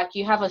goes back.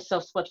 You have a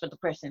soft spot for the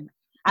person.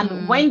 And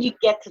Mm. when you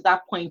get to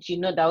that point, you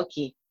know that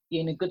okay,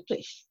 you're in a good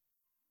place.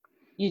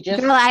 You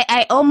Girl, just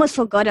I almost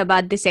forgot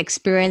about this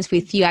experience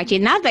with you. Actually,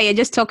 now that you're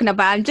just talking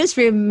about, I'm just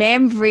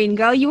remembering,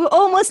 girl, you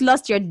almost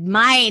lost your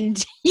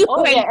mind. You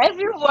oh were, yeah,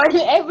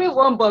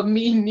 everyone but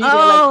me knew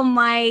they're like oh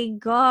my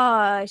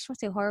gosh,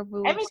 what a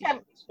horrible every time,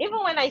 situation.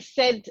 even when I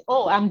said,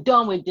 "Oh, I'm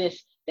done with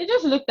this," they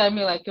just looked at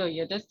me like, "Oh,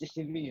 you're just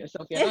deceiving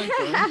yourself. You're not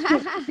done.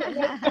 You're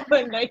not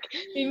done. Like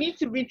you need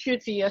to be true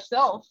to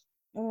yourself."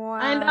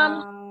 And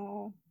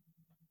Wow.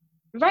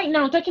 right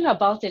now talking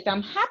about it,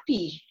 I'm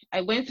happy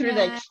I went through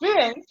the Yeah.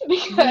 experience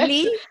because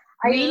Really?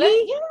 I learned.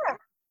 Really? Yeah,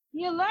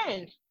 you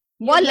learn.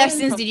 You What learn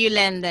lessons from did you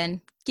learn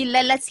then?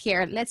 Let's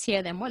hear. Let's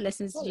hear them. What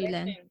lessons did what you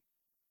learn? lesson.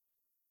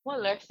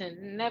 What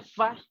lesson?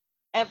 Never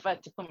ever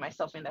to put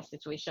myself in that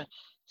situation.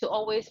 To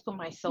always put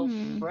myself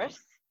Hmm.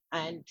 first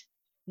and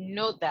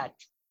know that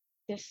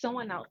there's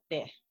someone out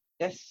there.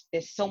 There's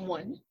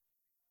someone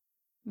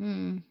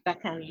Hmm.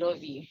 that can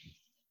love you.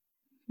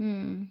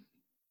 Hmm.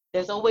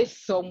 There's always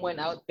someone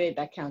out there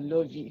that can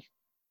love you.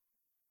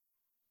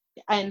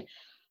 And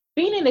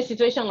being in a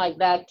situation like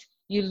that,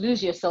 you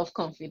lose your self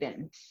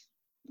confidence.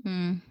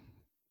 Hmm.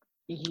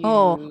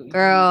 Oh,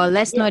 girl, You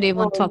let's yeah, not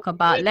even oh, talk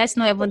about. Let's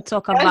not even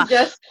talk that's about.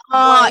 just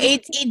Oh, one.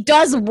 it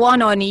does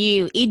one on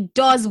you. It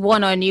does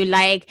one on you.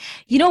 Like,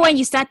 you know, when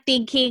you start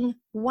thinking,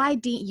 why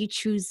didn't you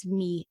choose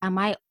me? Am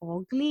I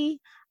ugly?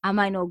 Am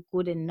I not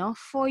good enough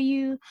for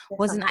you? There's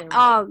Wasn't I? something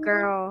wrong. Oh,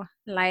 girl,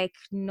 like,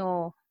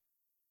 no,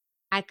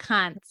 I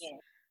can't. Yeah.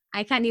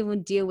 I can't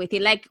even deal with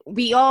it. Like,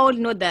 we all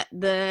know that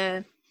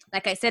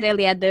like I said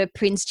earlier, the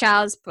Prince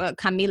Charles,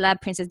 Camilla,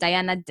 Princess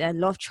Diana, the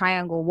love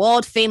triangle,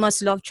 world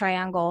famous love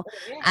triangle. Oh,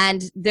 yeah.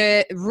 And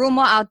the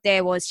rumor out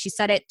there was she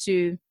started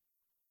to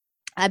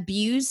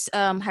abuse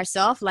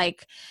herself.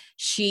 Like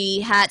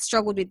she had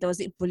struggled with those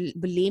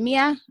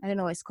bulimia, I don't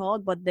know what it's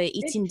called, but the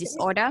eating It's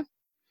disorder. oh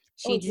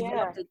She yeah.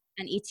 developed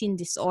an eating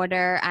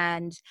disorder.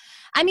 And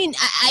I mean,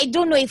 I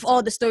don't know if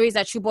all the stories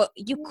are true, but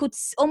you could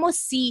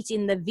almost see it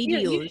in the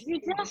videos. You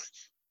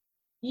just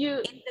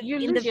you you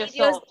In the lose videos,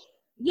 yourself.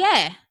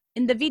 yeah,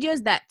 in the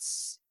videos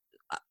that's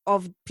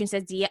of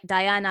Princess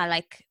Diana,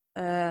 like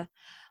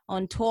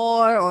on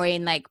tour or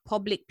in like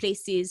public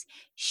places,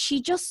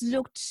 she just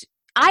looked,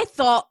 I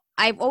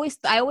always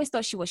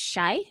thought she was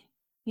shy,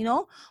 you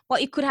know,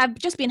 but it could have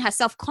just been her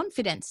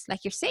self-confidence,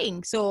 like you're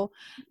saying. So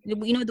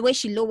you know, the way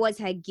she lowers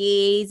her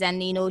gaze,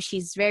 and you know,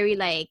 she's very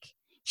like,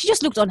 she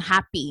just looked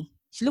unhappy,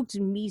 she looked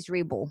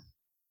miserable,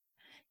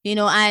 you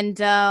know.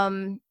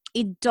 And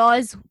it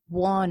does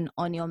one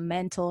on your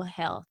mental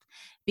health,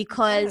 Yes.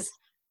 because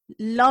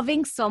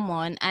loving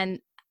someone and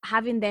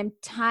having them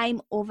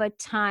time over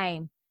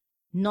time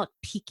not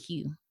pick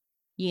you,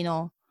 you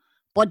know,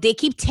 but they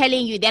keep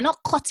telling you, they're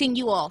not cutting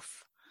you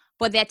off,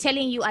 but they're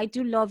telling you, I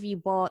do love you,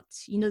 but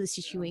you know the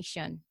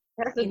situation,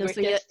 That's the you know.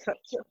 So you're, greatest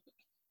touch.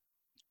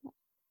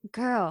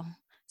 girl,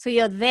 so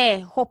you're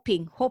there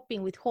hoping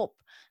with hope.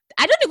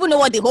 I don't even know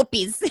what the hope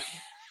is.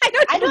 I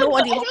don't I even know don't know.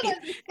 what the I hope don't is.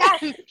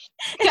 understand.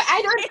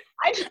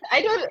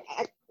 I don't.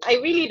 I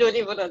really don't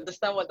even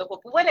understand what the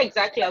hope. What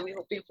exactly are we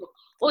hoping for?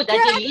 Oh, Girl,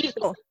 that they I leave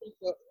the don't know. person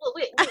for. Oh,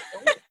 wait.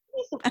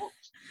 What's the hope?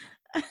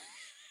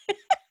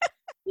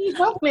 Please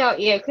help me out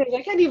here, because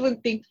I can't even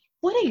think.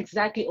 What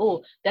exactly?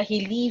 Oh, that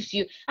he leaves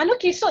you. And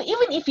okay, so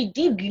even if he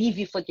did leave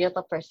you for the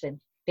other person,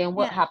 then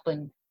what Yeah.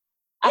 happened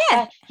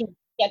Yeah. after he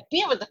had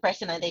been with the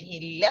person and then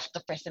he left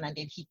the person and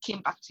then he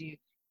came back to you?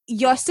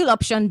 You're Oh, still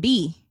option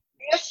B.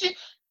 yes,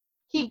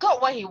 he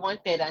got what he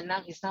wanted and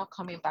now he's now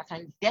coming back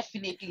and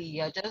definitely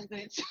you're just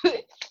going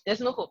to there's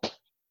no hope.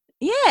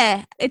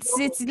 Yeah. No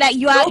hope. It's like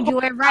No you hope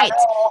were at right.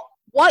 all.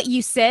 What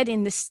you said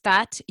in the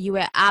start, you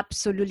were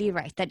absolutely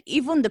right. That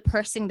even the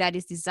person that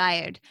is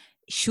desired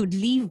should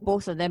leave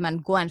both of them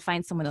and go and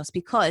find someone else.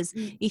 Because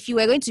Mm. if you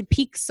were going to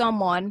pick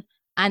someone,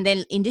 and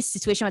then in this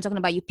situation we're talking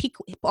about, you pick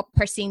up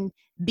person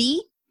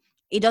B,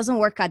 it doesn't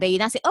work out. Then you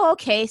now say, oh,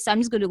 okay, so I'm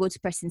just going to go to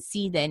person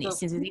C then, So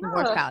since it didn't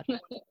work no, out.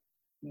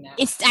 nah.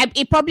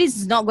 It probably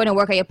is not going to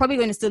work out. You're probably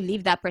going to still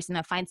leave that person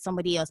and find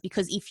somebody else,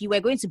 because if you were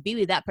going to be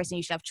with that person,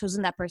 you should have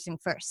chosen that person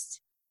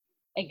first.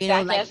 You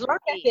know, Exactly. like As long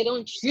as they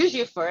don't choose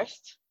you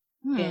first,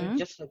 then hmm,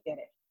 just forget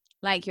it.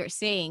 like you're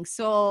saying.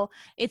 So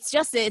it's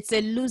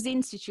a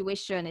losing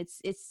situation.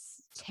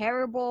 It's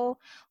terrible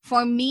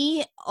for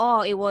me.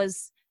 Oh, it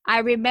was. I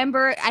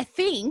remember. I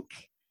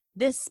think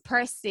this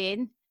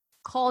person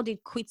called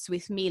it quits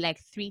with me like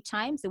 3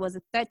 times. It was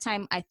the third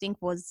time, I think,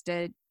 was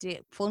the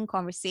phone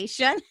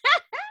conversation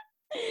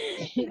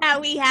that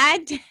we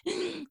had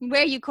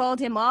where you called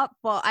him up.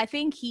 But I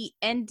think he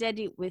ended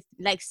it with,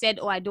 like, said,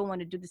 oh, I don't want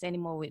to do this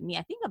anymore with me,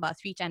 I think about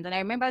 3 times. And I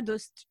remember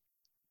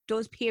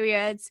those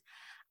periods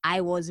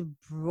I was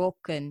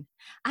broken,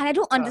 and I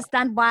don't Uh,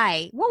 understand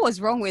why. What was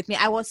wrong with me?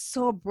 I was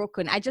so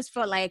broken. I just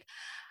felt like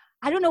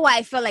I don't know why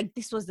I felt like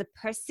this was the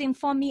person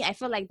for me. I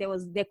felt like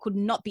there could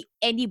not be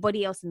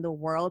anybody else in the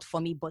world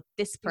for me but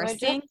this We're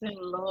person. just in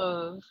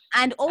love.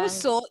 And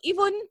And also,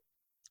 even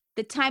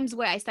the times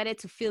where I started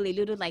to feel a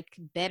little like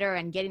better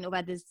and getting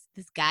over this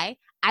guy,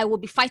 I will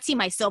be fighting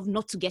myself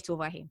not to get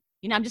over him.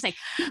 You know, I'm just like,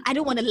 I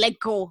don't want to let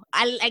go.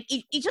 I like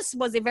it. It just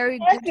was a very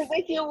good. to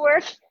make it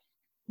work.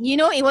 You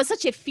know, it was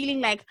such a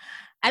feeling like,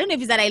 I don't know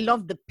if it's that I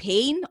love the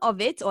pain of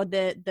it or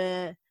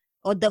the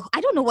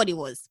I don't know what it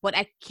was, but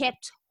I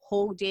kept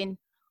holding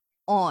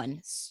on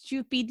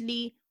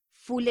stupidly,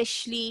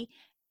 foolishly,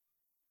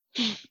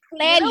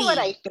 clearly. You know what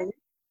I think?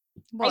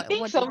 What, I think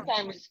what do you-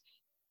 sometimes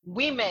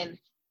women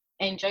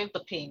enjoy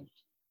the pain.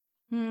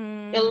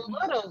 Hmm. A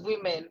lot of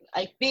women,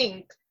 I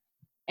think,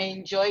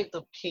 enjoy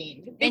the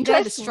pain.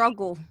 Enjoy the Because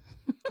struggle.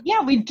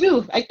 yeah, we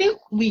do. I think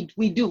we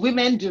do.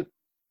 Women do.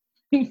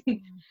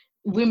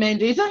 Women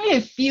do. It's only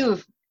a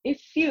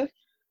few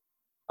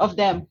of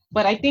them,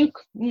 but I think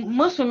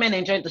most women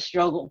enjoy the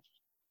struggle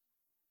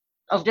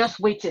of just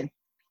waiting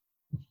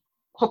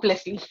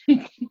hopelessly.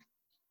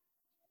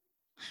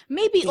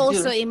 Maybe We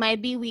also do. it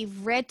might be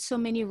we've read so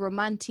many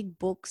romantic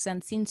books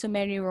and seen so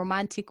many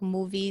romantic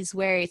movies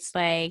where it's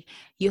like,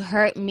 you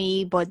hurt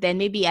me, but then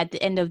maybe at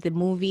the end of the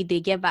movie they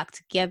get back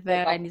together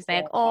and it's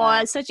like, oh,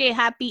 it's such a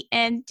happy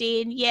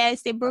ending.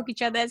 Yes, they broke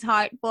each other's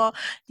heart, but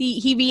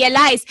she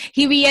realized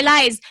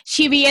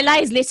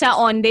later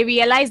on, they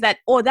realized that,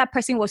 oh, that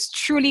person was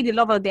truly the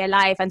love of their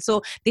life. And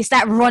so they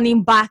start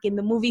running back in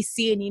the movie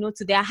scene, you know,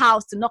 to their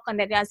house to knock on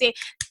their door and say,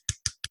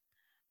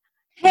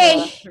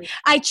 hey,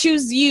 I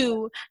choose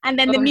you. And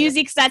then the Oh, yeah.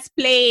 music starts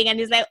playing and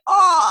it's like,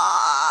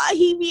 oh,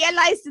 he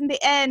realized in the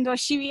end, or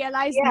she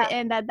realized in Yeah. the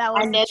end that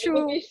was And the then the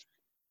true, movie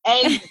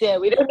ends there.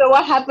 We don't know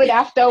what happened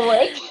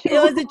afterwards. it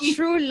was the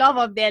true love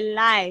of their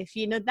life.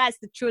 You know, that's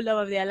the true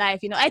love of their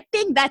life. You know, I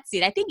think that's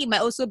it. I think it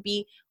might also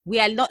be, we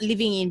are not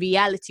living in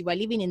reality. We're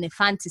living in a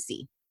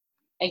fantasy.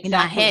 In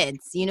our Exactly.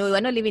 heads, you know, we're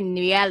not living in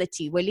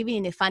reality, we're living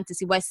in a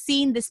fantasy. We're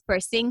seeing this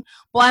person,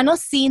 but we're not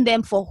seeing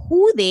them for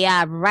who they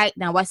are right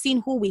now. We're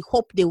seeing who we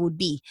hope they would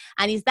be,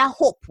 and it's that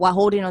hope we're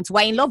holding on to.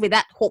 We're in love with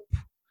that hope,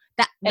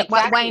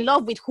 we're in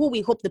love with who we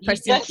hope the You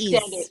person just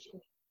said is. it.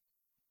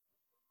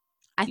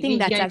 I think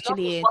that's You're in love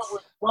actually with it.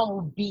 what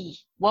would be,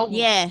 what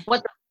Yeah,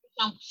 the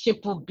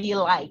relationship would be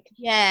like.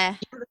 yeah,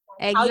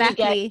 How you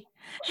get exactly.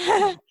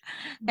 yeah,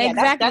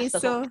 Exactly. that's the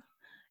whole. So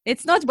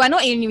it's not, we're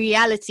not in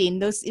reality in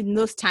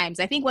those times.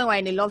 I think when we're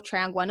in a love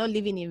triangle, we're not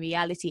living in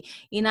reality.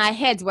 In our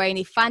heads, we're in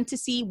a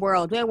fantasy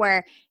world where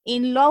we're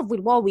in love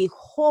with what we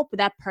hope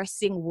that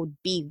person would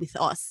be with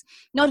us,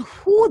 not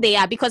who they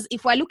are. Because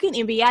if we're looking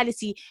in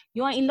reality,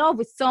 you're in love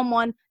with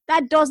someone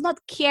that does not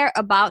care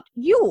about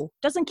you,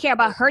 doesn't care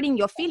about hurting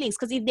your feelings.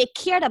 Because if they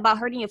cared about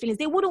hurting your feelings,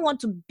 they wouldn't want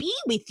to be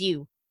with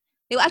you.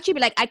 They will actually be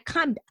like, I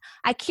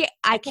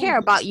care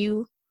about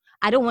you.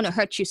 I don't want to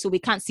hurt you, so we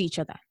can't see each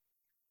other.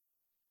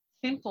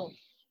 Simple.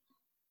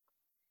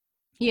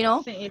 You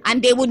know, It's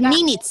and they would that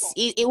mean it. simple.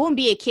 It won't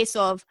be a case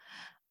of,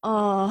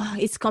 oh,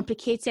 it's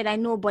complicated, I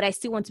know, but I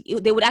still want to.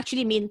 They would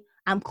actually mean,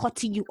 I'm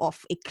cutting you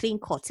off, a clean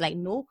cut. Like,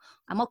 no,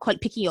 I'm not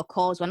picking your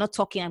calls, we're not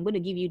talking, I'm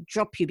going to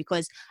drop you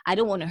because I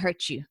don't want to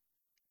hurt you.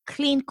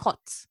 Clean cut.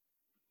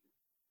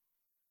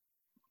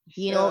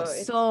 You know,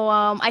 So so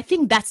I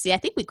think that's it. I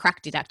think we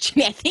cracked it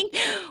actually. I think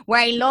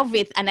we're in love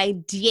with an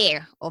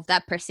idea of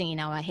that person in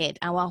our head,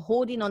 and we're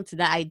holding on to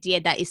that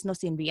idea that it's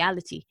not in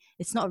reality,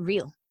 it's not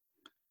real.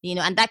 You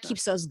know, and that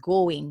keeps us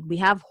going. We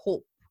have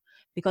hope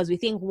because we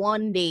think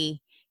one day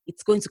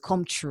it's going to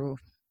come true.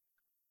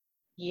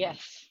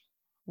 yes.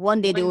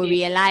 One day they One will day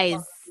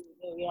realize.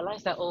 they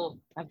realize that, oh,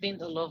 I've been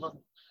the lover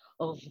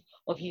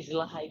of his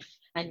life,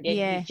 and then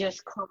he Yeah,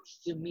 just comes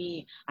to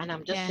me, and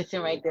I'm just yeah,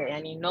 sitting right there,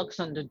 and he knocks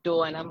on the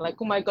door, and I'm like,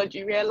 oh my god,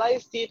 you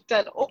realized it,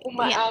 and open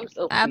my yeah, arms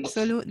up, please.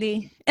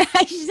 absolutely.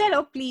 She said,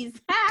 "Oh, please."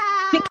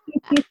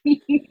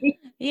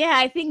 Yeah,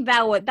 I think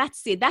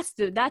that's it. That's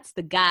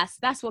the gas.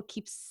 That's what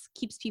keeps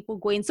people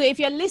going. So if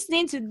you're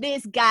listening to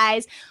this,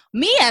 guys,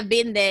 me have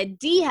been there,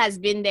 D has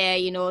been there,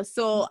 you know.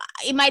 So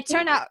it might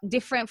turn out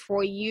different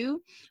for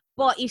you,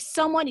 but if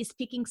someone is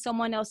picking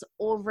someone else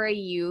over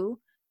you,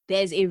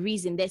 there's a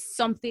reason. There's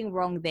something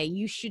wrong there.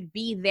 You should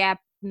be their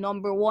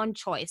number one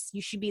choice.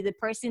 You should be the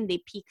person they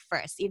pick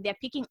first. If they're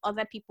picking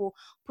other people,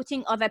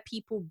 putting other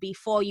people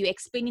before you,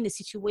 explaining the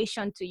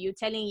situation to you,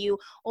 telling you,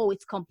 oh,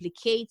 it's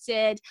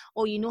complicated,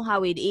 oh, you know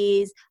how it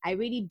is, I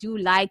really do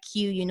like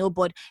you, you know,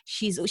 but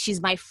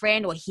she's my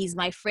friend, or he's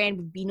my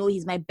friend, you know,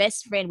 he's my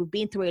best friend, we've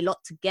been through a lot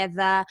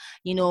together,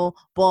 you know,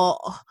 but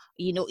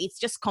you know, it's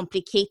just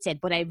complicated,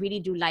 but I really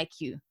do like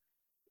you.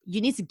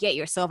 You need to get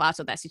yourself out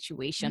of that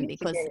situation, You need to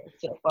because get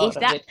yourself if out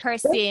of that it.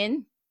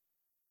 person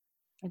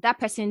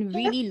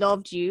really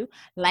loved you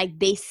like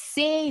they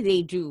say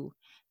they do,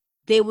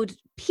 they would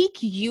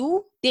pick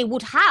you. They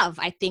would have,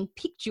 I think,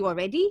 picked you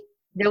already.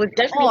 They would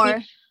definitely.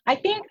 Or I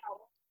think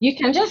you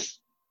can just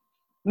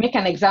make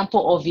an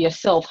example of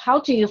yourself. How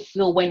do you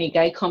feel when a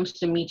guy comes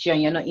to meet you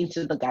and you're not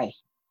into the guy?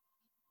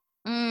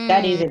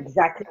 That is mm,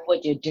 exactly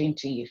what you're doing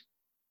to you.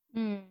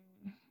 mm,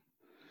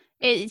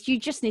 You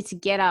just need to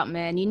get out,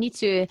 man. You need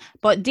to.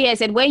 But dear, I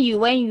said when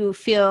you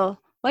feel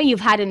when you've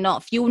had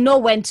enough, you know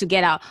when to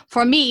get out.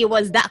 For me, it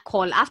was that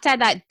call. After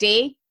that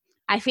day,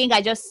 I think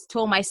I just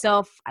told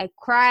myself. I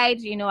cried.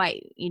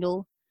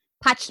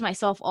 Patched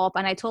myself up,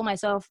 and I told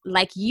myself,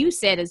 like you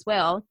said as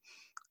well.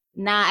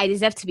 Nah, I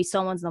deserve to be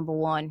someone's number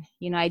one.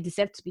 I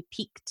deserve to be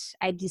picked.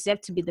 I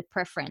deserve to be the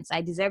preference.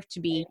 I deserve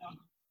to be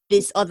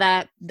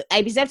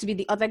I deserve to be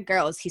the other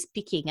girls he's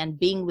picking and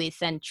being with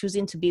and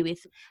choosing to be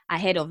with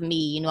ahead of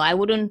me.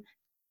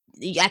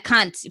 I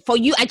can't. For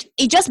you,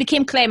 it just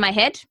became clear in my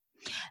head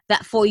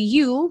that for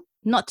you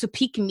not to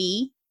pick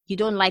me, you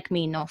don't like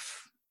me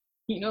enough.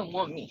 You don't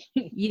want me.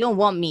 You don't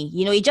want me.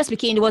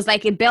 It was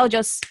like a bell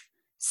just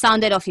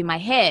sounded off in my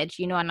head,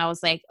 and I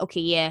was like,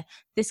 okay, yeah,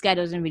 this guy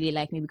doesn't really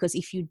like me, because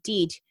if you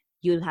did,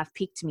 you'll have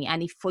picked me.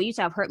 And if for you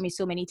to have hurt me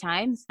so many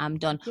times, I'm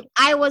done.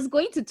 I was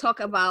going to talk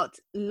about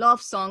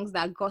love songs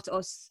that got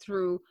us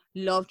through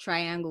love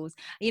triangles,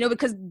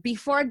 because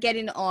before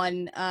getting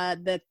on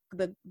the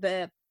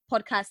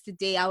podcast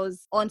today, I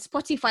was on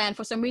Spotify, and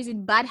for some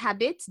reason, Bad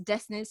Habits,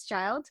 Destiny's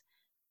Child,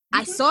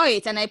 I saw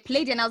it and I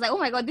played it, and I was like, oh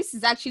my God, this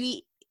is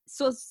actually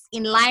so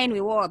in line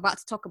with what we're about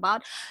to talk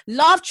about.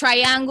 Love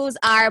triangles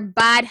are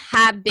bad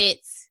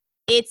habits.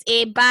 It's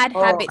a bad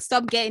habit.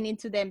 Stop getting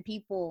into them,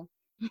 people.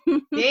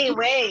 Stay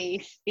away.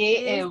 Stop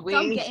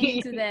getting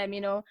into them.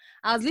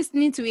 I was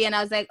listening to it and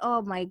I was like,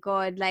 oh my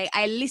God, like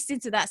I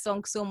listened to that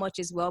song so much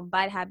as well.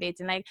 Bad Habits.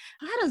 And like,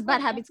 how does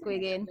Bad Habits go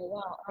again?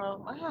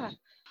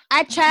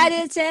 I try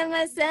to tell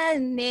myself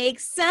make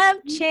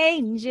some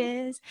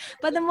changes,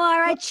 but the more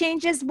I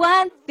change, just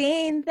one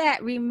thing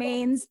that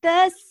remains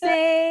the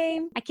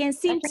same. I can't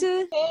seem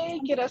to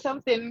take it or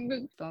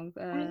something.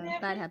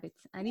 Bad Habits.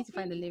 I need to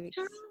find the lyrics.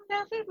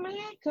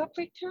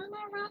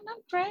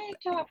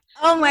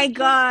 Oh my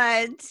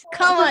God!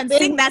 Come on,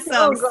 sing that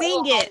song.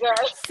 Sing it.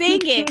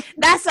 Sing it.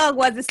 That song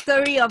was the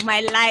story of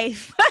my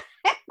life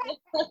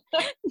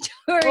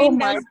during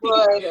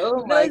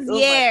those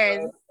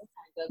years.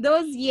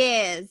 Those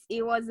years,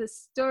 it was the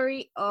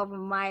story of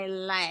my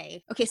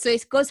life. Okay, so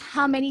it goes,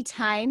 how many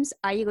times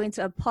are you going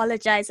to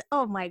apologize?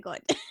 Oh my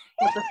God.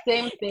 For the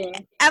same thing.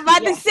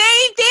 About the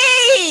same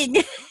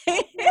thing.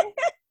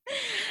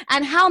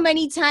 And how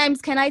many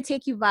times can I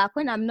take you back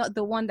when I'm not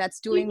the one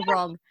that's doing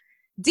wrong?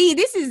 D,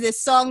 this is the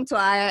song to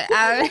our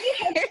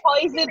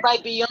Poison by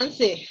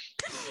Beyonce.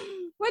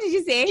 What did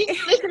you say? Did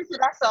you listen to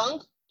that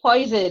song?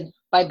 Poison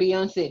by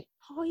Beyonce.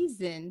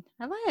 Poison.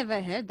 Have I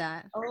ever heard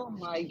that? Oh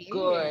my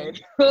God.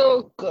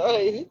 Oh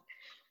God.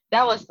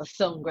 That was the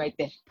song right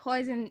there.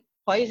 Poison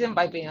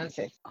by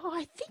Beyonce. Oh,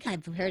 I think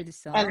I've heard the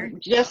song.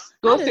 And just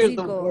go through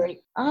the word.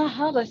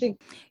 How does it?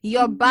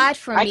 You're bad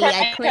for me.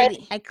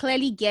 I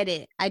clearly get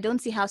it. I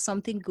don't see how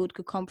something good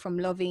could come from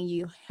loving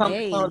you.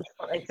 Hey,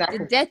 exactly.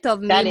 The death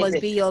of me must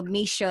be your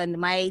mission.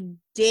 My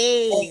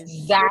days.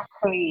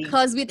 Exactly.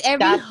 Because with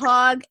every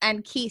hug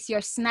and kiss,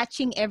 you're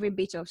snatching every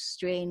bit of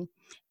strain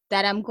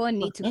that I'm going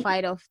to need to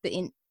fight off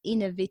the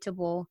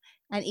inevitable.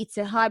 And it's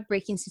a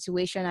heartbreaking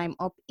situation I'm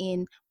up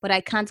in, but I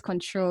can't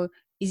control.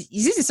 Is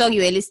this the song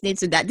you were listening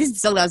to? This is the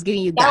song that was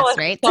giving you gas,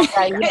 right? That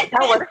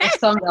was the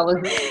song that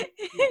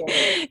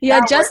was.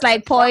 You're just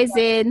like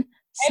poison,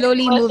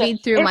 slowly moving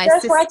through my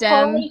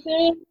system.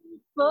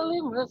 Slowly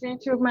moving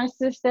through my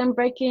system,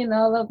 breaking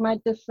all of my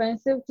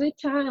defensive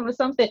time or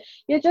something.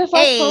 You're just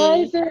like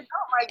poison.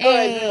 Oh my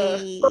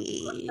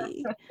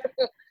God.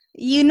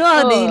 You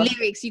know the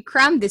lyrics. You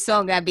crammed the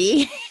song,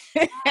 Abby.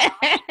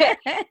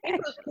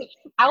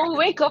 I will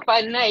wake up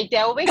at night.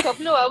 I wake up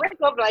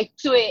like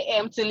 2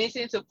 a.m. to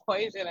listen to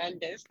Poison and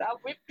then start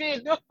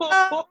whipping.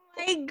 Oh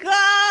my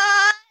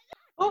God.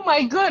 Oh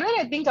my God. When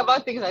I think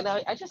about things like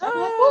that, I just like,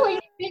 oh, are you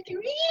thinking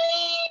me?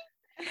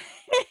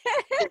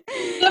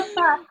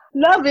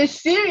 Love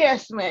is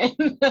serious, man.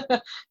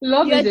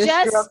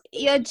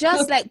 You're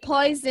just like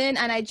poison,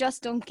 and I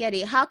just don't get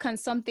it. How can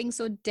something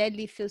so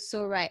deadly feel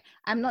so right?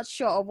 I'm not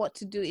sure of what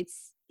to do.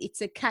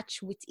 It's a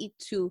catch with it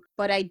too,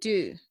 but I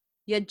do.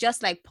 You're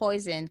just like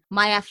poison,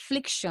 my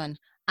affliction,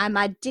 I'm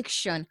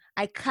addiction.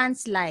 I can't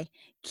lie.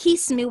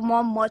 Kiss me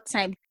one more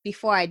time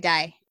before I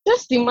die.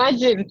 Just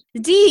imagine.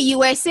 D, you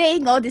were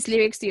saying all these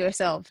lyrics to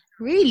yourself.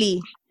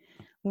 Really?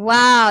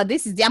 Wow, I'm going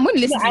to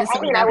listen to this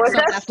song. I was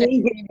not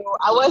singing.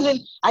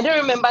 I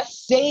don't remember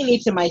saying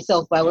it to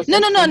myself, but I was. No.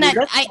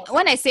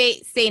 When I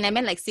say saying, I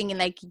meant like singing.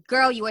 Like,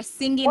 girl, you were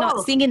singing,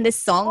 singing this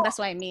song. That's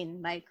what I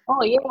mean. Like.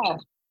 Oh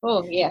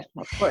yeah,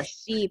 of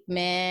course. Deep,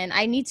 man.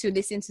 I need to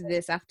listen to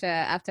this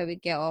after we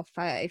get off.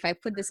 If I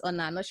put this on,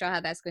 I'm not sure how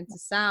that's going to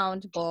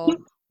sound, but.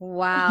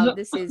 Wow,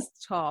 this is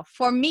tough.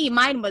 For me,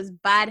 mine was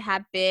Bad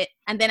Habit,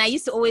 and then I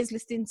used to always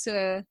listen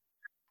to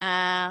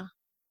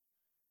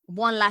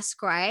One Last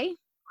Cry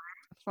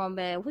from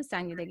who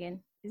sang it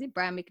again? Is it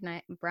Brian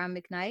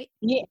McKnight?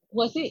 Yeah,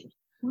 was it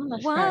One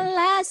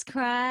Last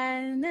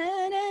Cry?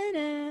 Na, na,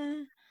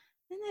 na.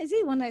 Is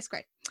it One Last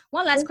Cry?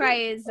 One Last Cry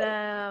is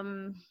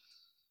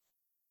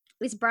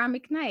it's Brian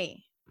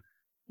McKnight.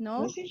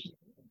 No?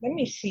 Let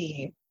me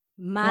see.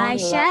 My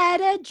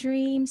shattered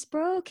dreams,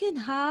 broken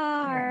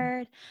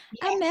heart.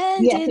 I'm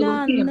Yes, ending it was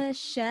on him. the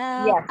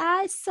shelf. Yes,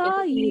 I it saw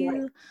was him.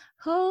 you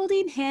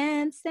holding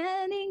hands,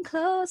 standing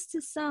close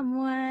to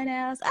someone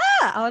else.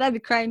 I would be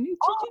crying.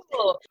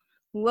 Oh,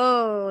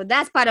 Whoa,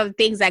 that's part of the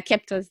things that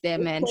kept us there,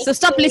 man. So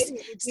stop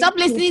listening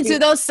to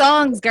stupid. those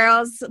songs,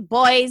 girls,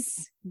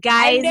 boys, And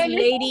guys, then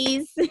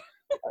ladies.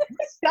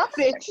 stop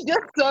it.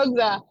 Just songs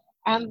are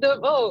and the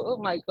oh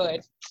my god.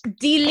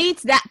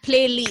 Delete that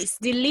playlist.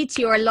 Delete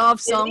your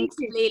love songs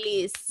Delete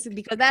it. playlist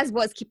because that's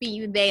what's keeping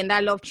you there in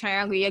that love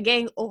triangle. You're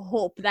getting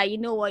hope that you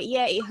know what?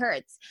 Yeah, it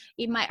hurts.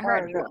 It might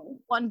hurt No.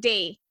 one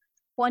day.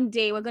 One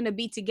day we're gonna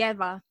be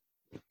together.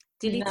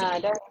 Delete Nah,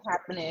 it. that's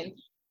happening.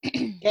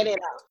 Get it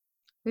out.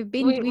 We've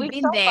been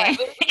there.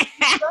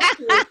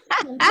 Suffered.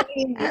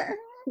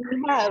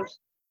 We have.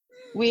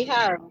 We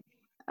have.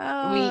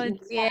 Oh We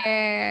dear.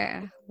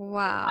 have.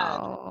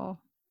 Wow.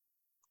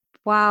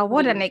 Wow,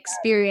 what an We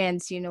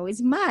experience,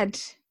 it's mad.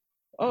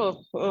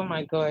 oh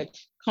my god.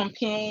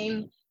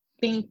 Comparing,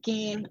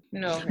 thinking.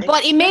 No,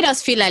 But it it's made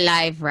us feel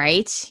alive,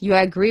 right? You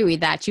agree with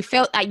that? You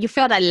felt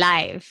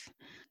alive.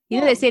 They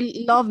yeah.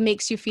 say love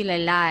makes you feel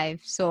alive.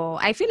 So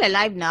I feel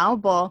alive now,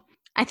 but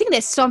I think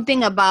there's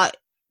something about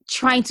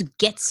trying to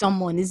get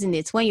someone, isn't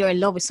it? When you're in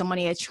love with someone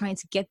and you're trying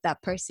to get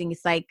that person,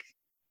 it's like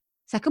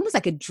almost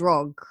like a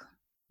drug,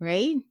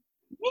 right?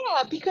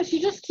 Yeah, because you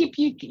just keep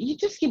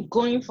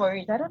going for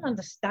it. I don't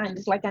understand.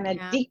 It's like an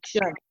Yeah.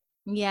 addiction.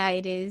 Yeah,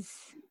 it is.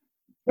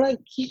 Like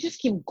you just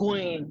keep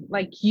going.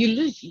 Like you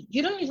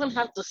don't even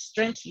have the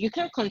strength. You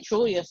can't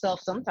control yourself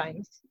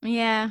sometimes.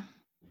 Yeah.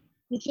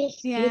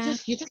 Yeah. You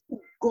just keep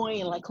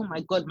going. Like, oh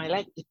my god, my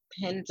life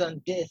depends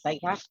on this. I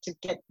have to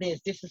get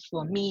this. This is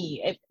for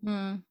me.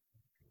 Mm.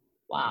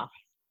 Wow.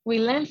 We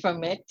learn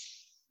from it.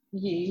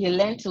 You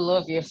learn to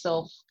love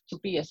yourself, to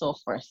be yourself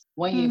first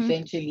when you Mm-hmm.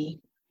 eventually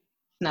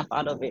snap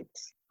out of it.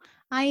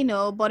 I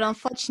know, but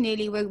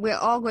unfortunately, we're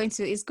all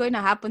it's going to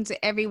happen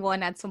to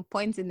everyone at some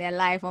point in their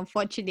life,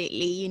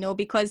 unfortunately,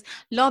 because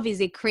love is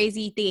a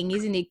crazy thing,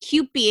 isn't it?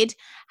 Cupid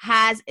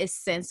has a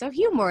sense of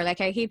humor, like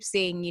I keep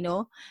saying,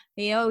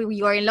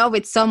 you're in love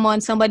with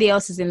someone, somebody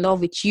else is in love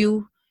with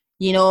you,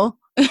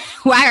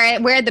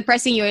 where the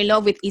person you're in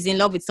love with is in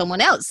love with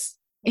someone else.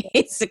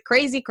 It's a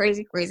crazy,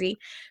 crazy, crazy,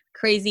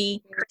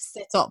 crazy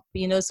setup,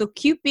 so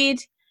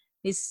Cupid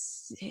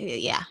is,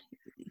 yeah,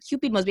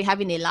 Cupid must be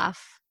having a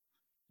laugh.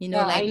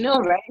 Yeah, I Like know,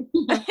 right?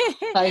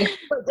 I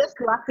just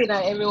laughing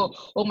at everyone.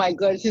 Oh my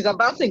god, she's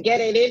about to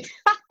get in it.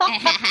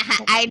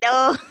 I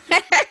know.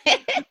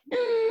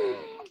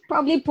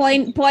 Probably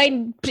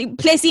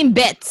placing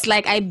bets.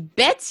 Like I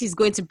bet she's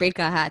going to break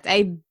her heart.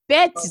 I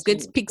bet she's going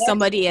to pick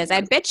somebody else.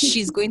 I bet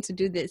she's going to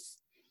do this.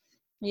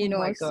 Oh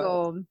my god.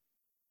 So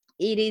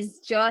it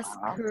is just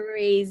Wow.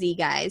 crazy,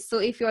 guys. So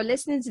if you're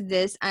listening to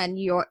this and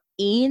you're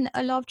in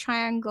a love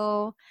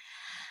triangle,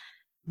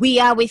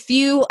 we are with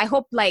you. I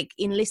hope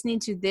in listening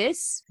to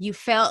this, you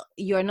felt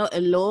you're not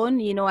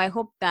alone. I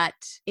hope that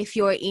if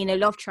you're in a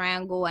love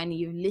triangle and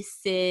you've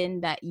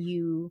listened, that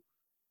you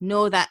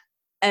know that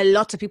a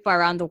lot of people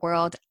around the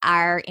world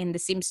are in the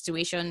same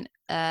situation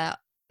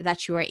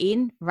that you are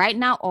in right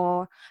now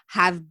or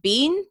have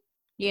been,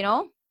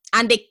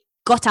 and they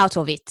got out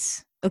of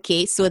it.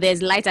 Okay, so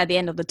there's light at the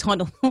end of the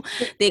tunnel.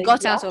 They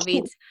got out of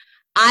it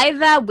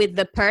either with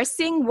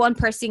one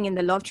person in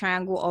the love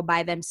triangle or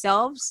by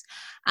themselves.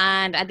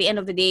 And at the end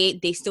of the day,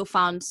 they still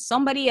found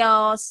somebody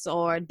else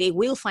or they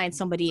will find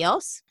somebody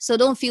else. So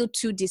don't feel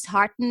too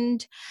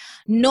disheartened.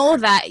 Know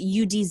that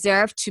you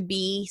deserve to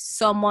be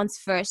someone's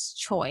first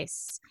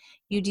choice.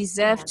 You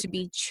deserve to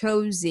be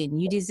chosen.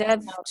 You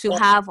deserve to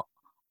have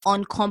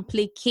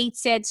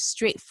uncomplicated,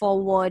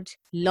 straightforward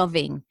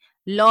loving.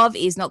 Love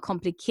is not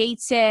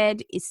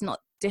complicated. It's not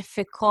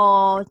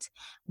difficult.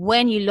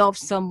 When you love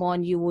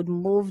someone, you would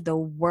move the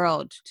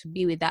world to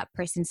be with that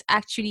person. It's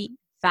actually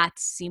that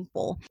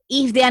simple.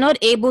 If they are not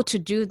able to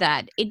do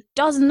that, it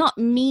does not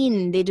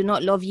mean they do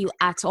not love you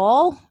at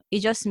all. It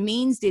just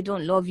means they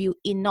don't love you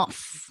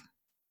enough.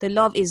 The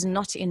love is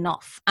not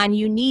enough. And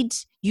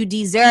you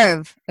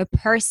deserve a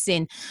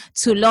person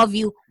to love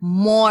you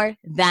more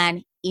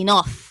than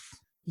enough.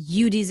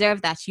 You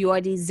deserve that. You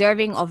are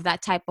deserving of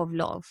that type of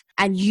love,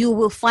 and you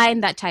will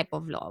find that type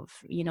of love.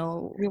 You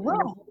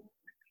will.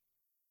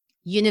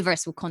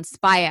 Universe will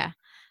conspire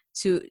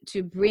to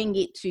bring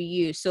it to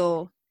you.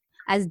 So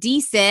as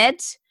Dee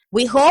said,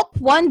 we hope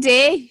one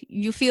day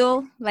you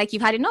feel like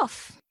you've had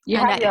enough. You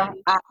have your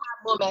aha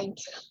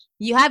moment.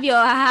 You have your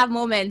aha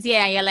moments,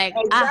 yeah, and you're like,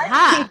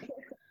 aha,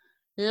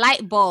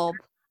 light bulb.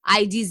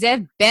 I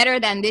deserve better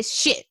than this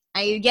shit.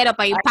 And you get up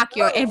and you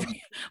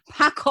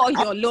pack all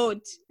your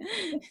load.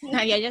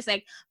 And you're just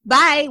like,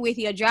 bye with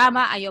your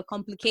drama and your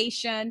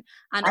complication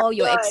and all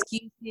your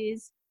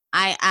excuses.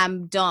 I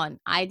am done.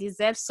 I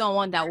deserve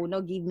someone that will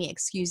not give me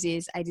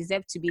excuses. I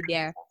deserve to be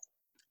their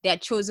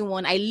chosen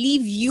one. I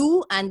leave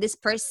you and this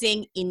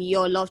person in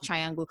your love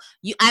triangle.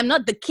 I'm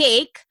not the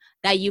cake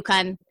that you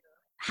can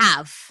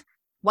have.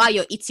 while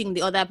you're eating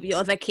your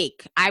other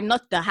cake. I'm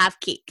not the half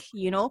cake,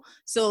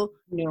 So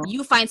No.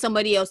 you find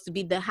somebody else to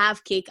be the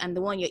half cake and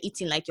the one you're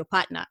eating, like your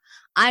partner.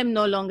 I'm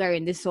no longer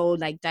in this whole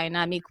like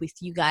dynamic with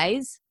you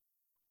guys.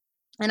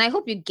 And I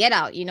hope you get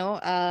out,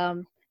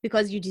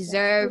 because you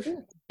deserve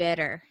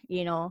better,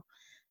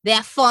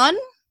 They're fun.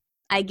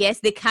 I guess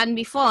they can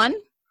be fun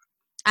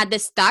at the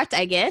start,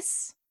 I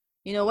guess.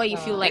 Where you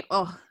feel like,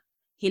 oh,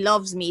 he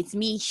loves me. It's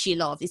me she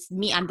loves. It's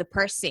me and the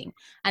person.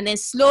 And then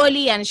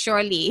slowly and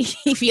surely,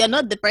 if you're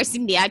not the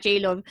person they actually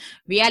love,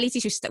 reality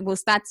will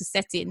start to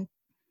set in.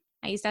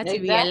 And you start to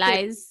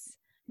realize,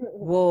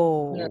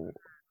 whoa.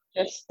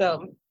 Just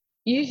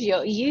use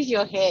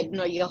your head,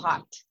 not your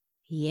heart.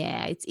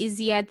 Yeah, it's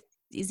easy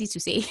to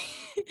say.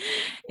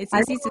 It's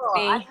easy to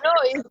say. I know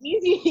it's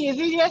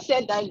easier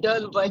said than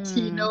done, but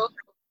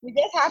you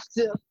just have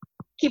to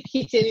keep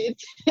hitting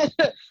it.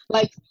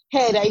 Like,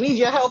 head, I need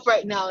your help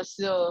right now.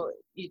 So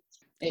it's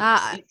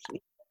said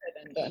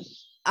and done.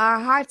 Our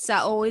hearts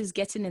are always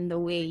getting in the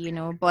way,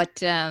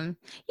 but yeah,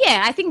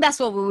 I think that's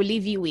what we will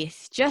leave you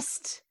with.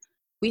 Just,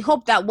 we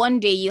hope that one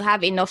day you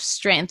have enough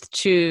strength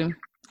to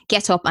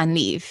get up and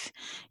leave.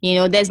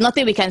 There's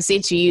nothing we can say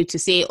to you to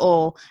say,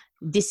 oh,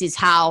 this is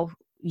how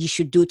you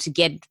should do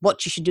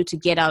what you should do to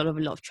get out of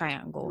a love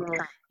triangle.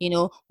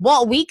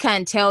 What we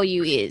can tell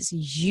you is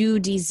you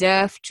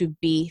deserve to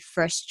be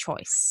first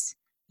choice,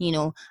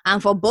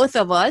 and for both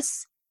of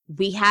us,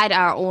 we had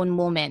our own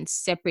moments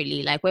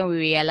separately, like when we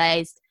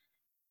realized,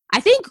 I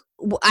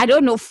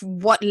don't know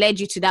what led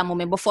you to that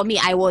moment, but for me,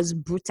 I was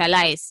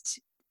brutalized.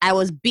 I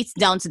was beat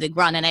down to the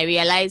ground, and I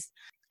realized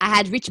I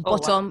had reached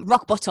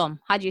rock bottom.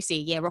 How do you say?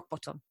 Yeah, rock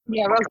bottom.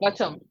 Yeah, rock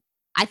bottom.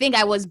 I think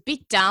I was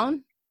beat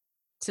down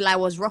till I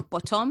was rock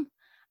bottom,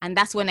 and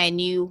that's when I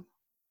knew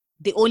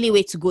the only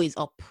way to go is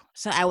up.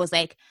 So I was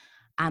like,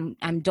 I'm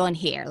done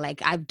here.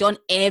 Like, I've done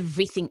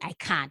everything I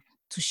can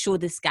to show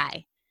this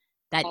guy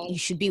that you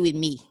should be with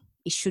me.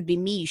 It should be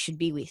me you should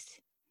be with.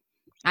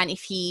 And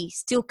if he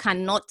still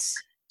cannot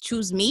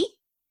choose me,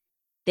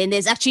 then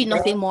there's actually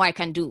nothing more I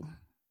can do.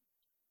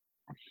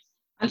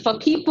 And for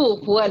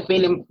people who had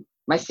been in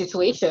my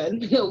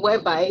situation,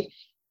 whereby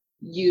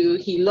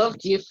he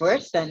loved you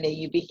first and then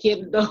you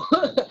became the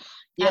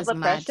other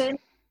person,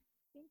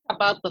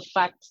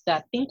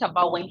 think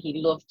about when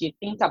he loved you.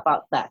 Think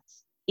about that.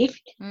 If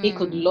he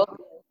could love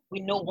you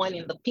with no one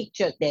in the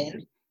picture,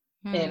 then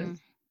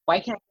why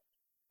can't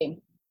he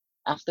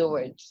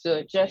afterwards?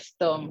 So just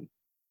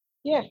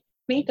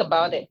think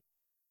about it.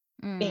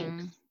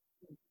 Think.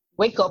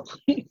 Wake up.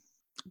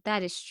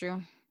 That is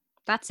true.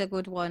 That's a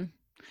good one.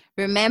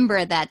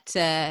 Remember that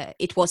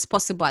it was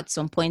possible at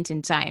some point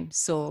in time.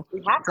 So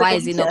why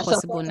is it not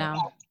possible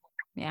now?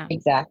 Yeah,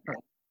 exactly.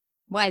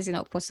 Why is it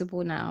not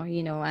possible now?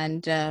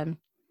 And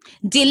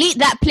delete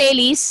that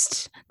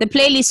playlist, the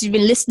playlist you've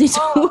been listening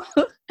to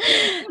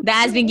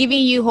that has been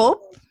giving you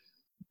hope.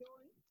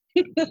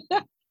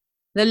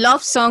 The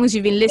love songs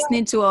you've been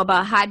listening to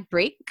about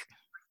heartbreak.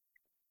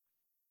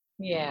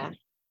 Yeah.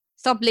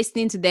 Stop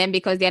listening to them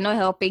because they're not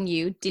helping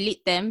you.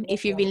 Delete them.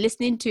 If you've been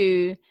listening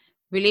to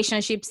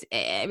relationship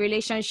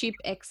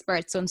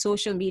experts on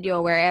social media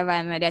or wherever,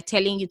 and they're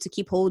telling you to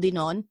keep holding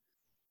on,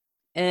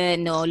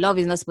 no, love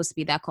is not supposed to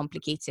be that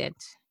complicated.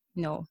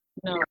 No.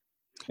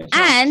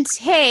 And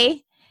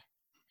hey,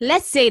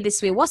 let's say it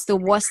this way, what's the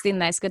worst thing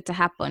that's going to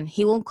happen?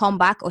 He won't come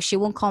back or she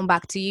won't come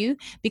back to you,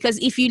 because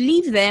if you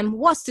leave them,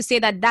 what's to say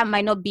that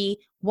might not be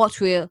what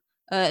will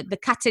the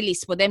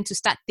catalyst for them to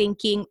start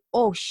thinking,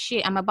 oh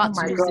shit, I'm about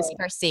to lose this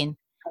person,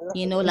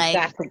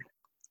 Exactly.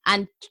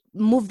 And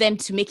move them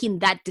to making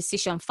that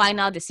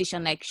final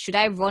decision, like, should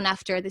I run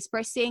after this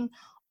person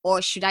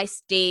or should I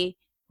stay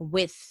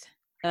with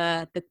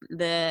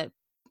the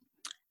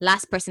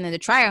last person in the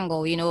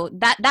triangle?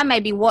 That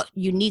might be what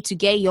you need to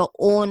get your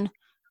own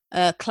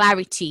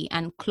clarity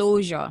and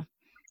closure.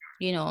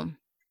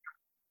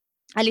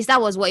 At least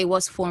that was what it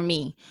was for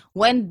me.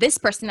 When this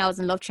person I was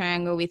in love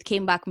triangle with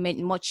came back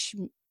many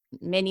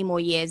more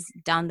years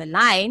down the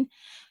line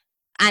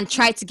and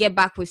tried to get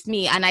back with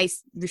me, and I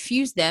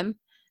refused them,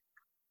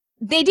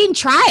 they didn't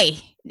try.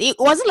 It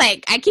wasn't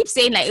like, I keep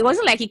saying, like, it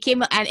wasn't like he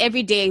came and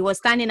every day he was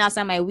standing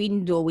outside my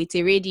window with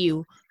a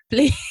radio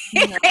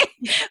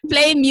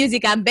playing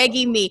music and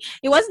begging me.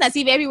 It wasn't as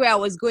if everywhere I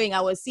was going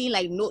I was seeing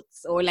like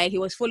notes, or like he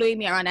was following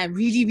me around and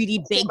really,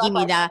 really begging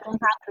me that.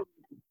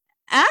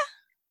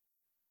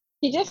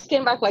 He just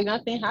came back like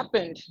nothing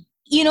happened.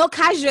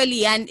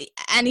 Casually, and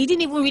he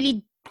didn't even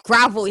really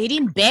gravel. He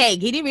didn't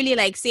beg. He didn't really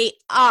like say,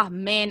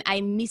 man,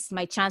 I missed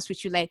my chance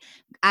with you. Like,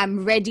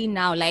 I'm ready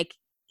now. Like,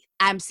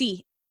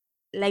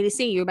 like they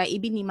say, you're by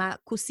Ibinima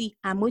Kusi,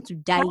 I'm going to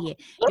die here.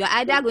 You're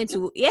either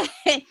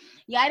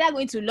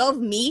going to love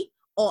me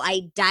or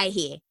I die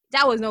here.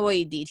 That was not what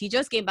he did. He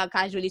just came back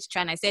casually to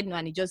try, and I said no,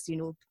 and he just,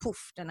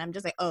 poofed. And I'm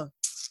just like, oh,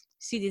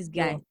 see this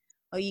guy. Yeah.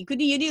 Or you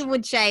didn't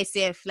even try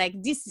yourself. Like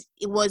this,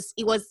 it was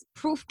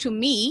proof to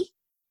me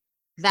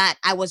that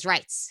I was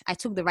right. I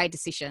took the right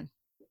decision.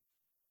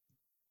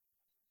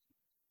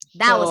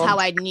 That was how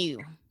I knew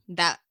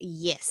that,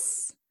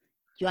 yes,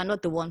 you are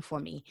not the one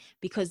for me.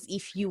 Because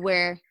if you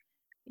were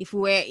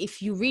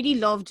if you really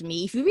loved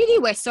me, if you really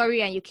were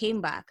sorry and you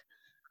came back,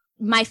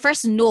 my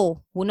first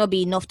no will not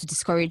be enough to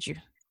discourage you.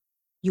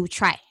 You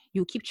try.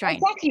 You keep trying.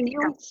 Exactly.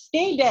 You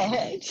stay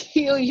there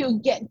till you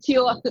get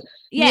your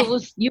Yeah.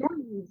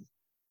 you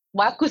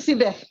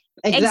wakusibe.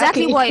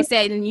 Exactly what I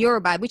said in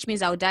Yoruba, which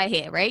means I'll die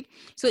here, right?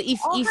 So if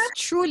Uh-huh.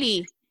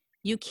 truly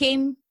you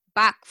came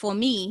back for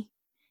me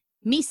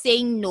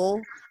saying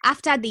no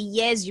after the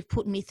years you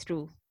put me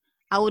through,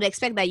 I would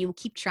expect that you will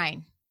keep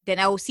trying. Then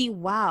I will see,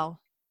 wow,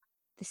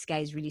 this guy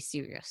is really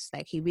serious.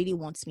 Like, he really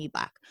wants me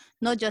back.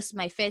 Not just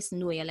my first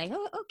no, you're like,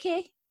 oh,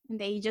 okay. And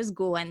then you just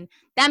go. And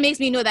that makes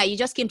me know that you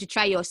just came to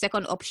try your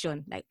second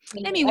option. Like,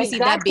 let me even see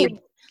if that babe.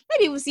 Let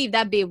me even see if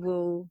that babe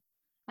will.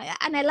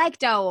 And I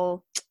liked her.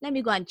 Or let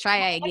me go and try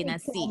her again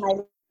and see.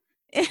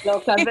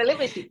 Let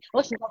me see.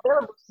 Oh, she's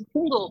available. She's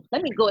single.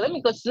 Let me go. Let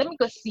me go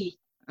see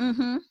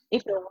Mm-hmm.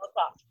 if it'll work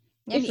out.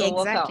 If it'll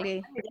work out.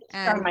 Exactly.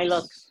 Try my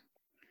luck.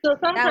 So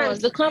sometimes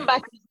the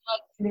comeback is not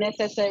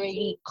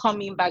necessarily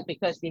coming back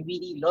because they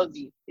really love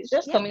you. It's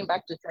just coming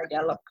back to try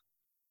their luck.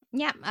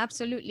 Yeah,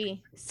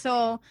 absolutely.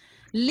 So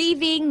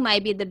leaving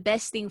might be the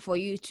best thing for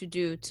you to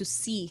do, to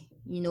see,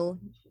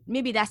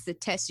 maybe that's the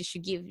test you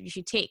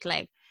should take.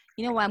 Like,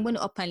 you know what, I'm going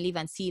to up and leave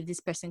and see if this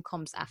person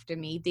comes after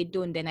me. If they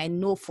don't, then I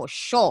know for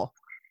sure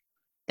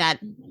that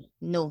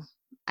no,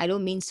 I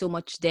don't mean so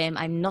much to them.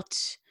 I'm not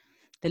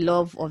the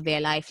love of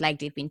their life like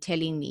they've been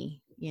telling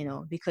me,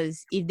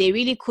 because if they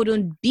really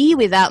couldn't be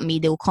without me,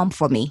 they'll come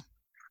for me.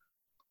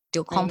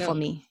 They'll come for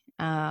me.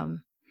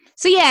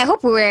 So yeah, I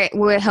hope we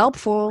were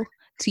helpful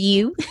to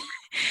you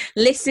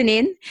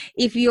listening.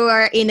 If you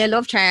are in a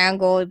love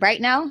triangle right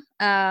now,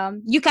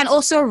 you can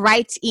also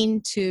write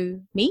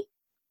into me,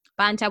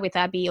 Banter with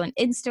Abby, on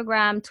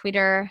Instagram,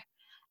 Twitter.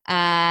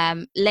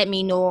 Let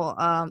me know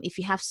if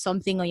you have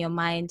something on your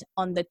mind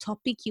on the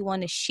topic you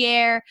want to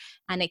share,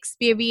 an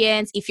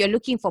experience. If you're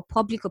looking for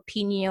public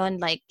opinion,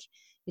 like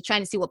you're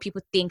trying to see what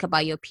people think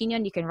about your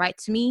opinion, you can write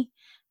to me,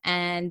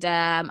 and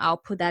I'll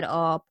put that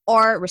up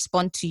or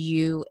respond to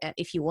you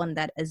if you want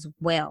that as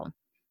well.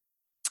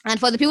 And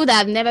for the people that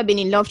have never been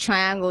in love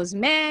triangles,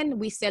 man,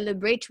 we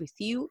celebrate with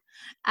you.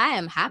 I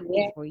am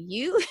happy for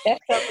you.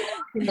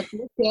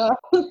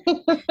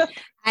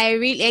 I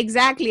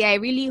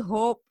really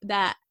hope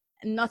that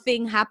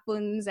nothing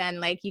happens and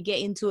like you get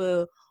into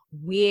a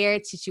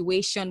weird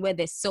situation where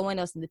there's someone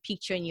else in the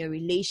picture in your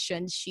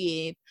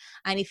relationship.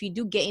 And if you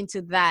do get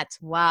into that,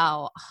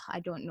 wow, I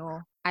don't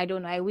know.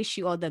 I wish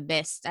you all the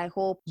best. I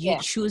hope you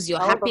choose your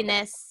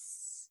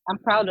happiness. I'm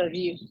proud of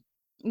you.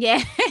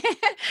 Yeah.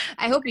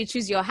 I hope you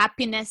choose your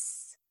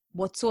happiness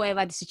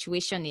whatsoever the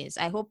situation is.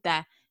 I hope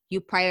that you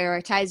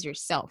prioritize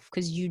yourself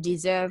because you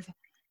deserve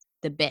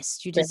the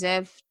best. You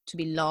deserve to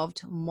be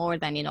loved more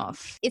than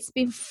enough. It's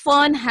been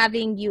fun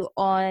having you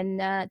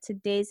on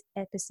today's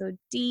episode,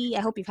 D.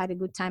 I hope you've had a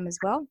good time as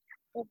well.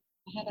 I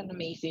had an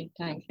amazing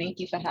time. Thank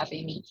you for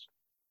having me.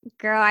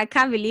 Girl, I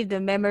can't believe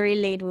the memory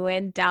lane we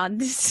went down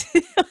this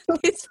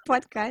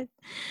podcast.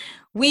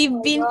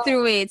 We've been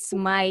through it,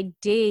 my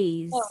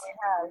days.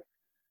 Oh,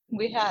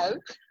 we have.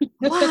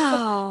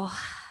 Wow.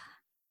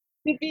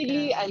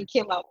 Vividly and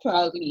came out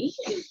proudly.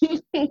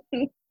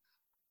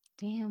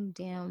 Damn.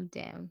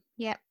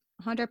 Yep,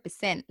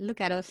 100%. Look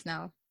at us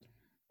now.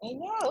 I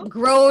know.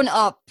 Grown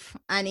up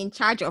and in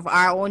charge of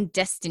our own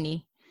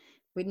destiny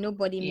with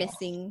nobody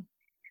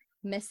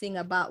messing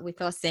about with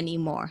us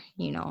anymore,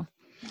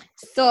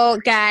 So,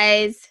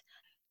 guys,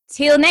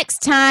 till next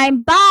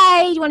time.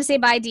 Bye. You want to say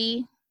bye,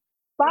 D?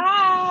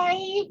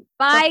 Bye.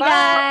 Bye,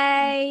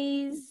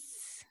 guys.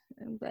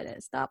 I'm going to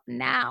stop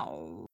now.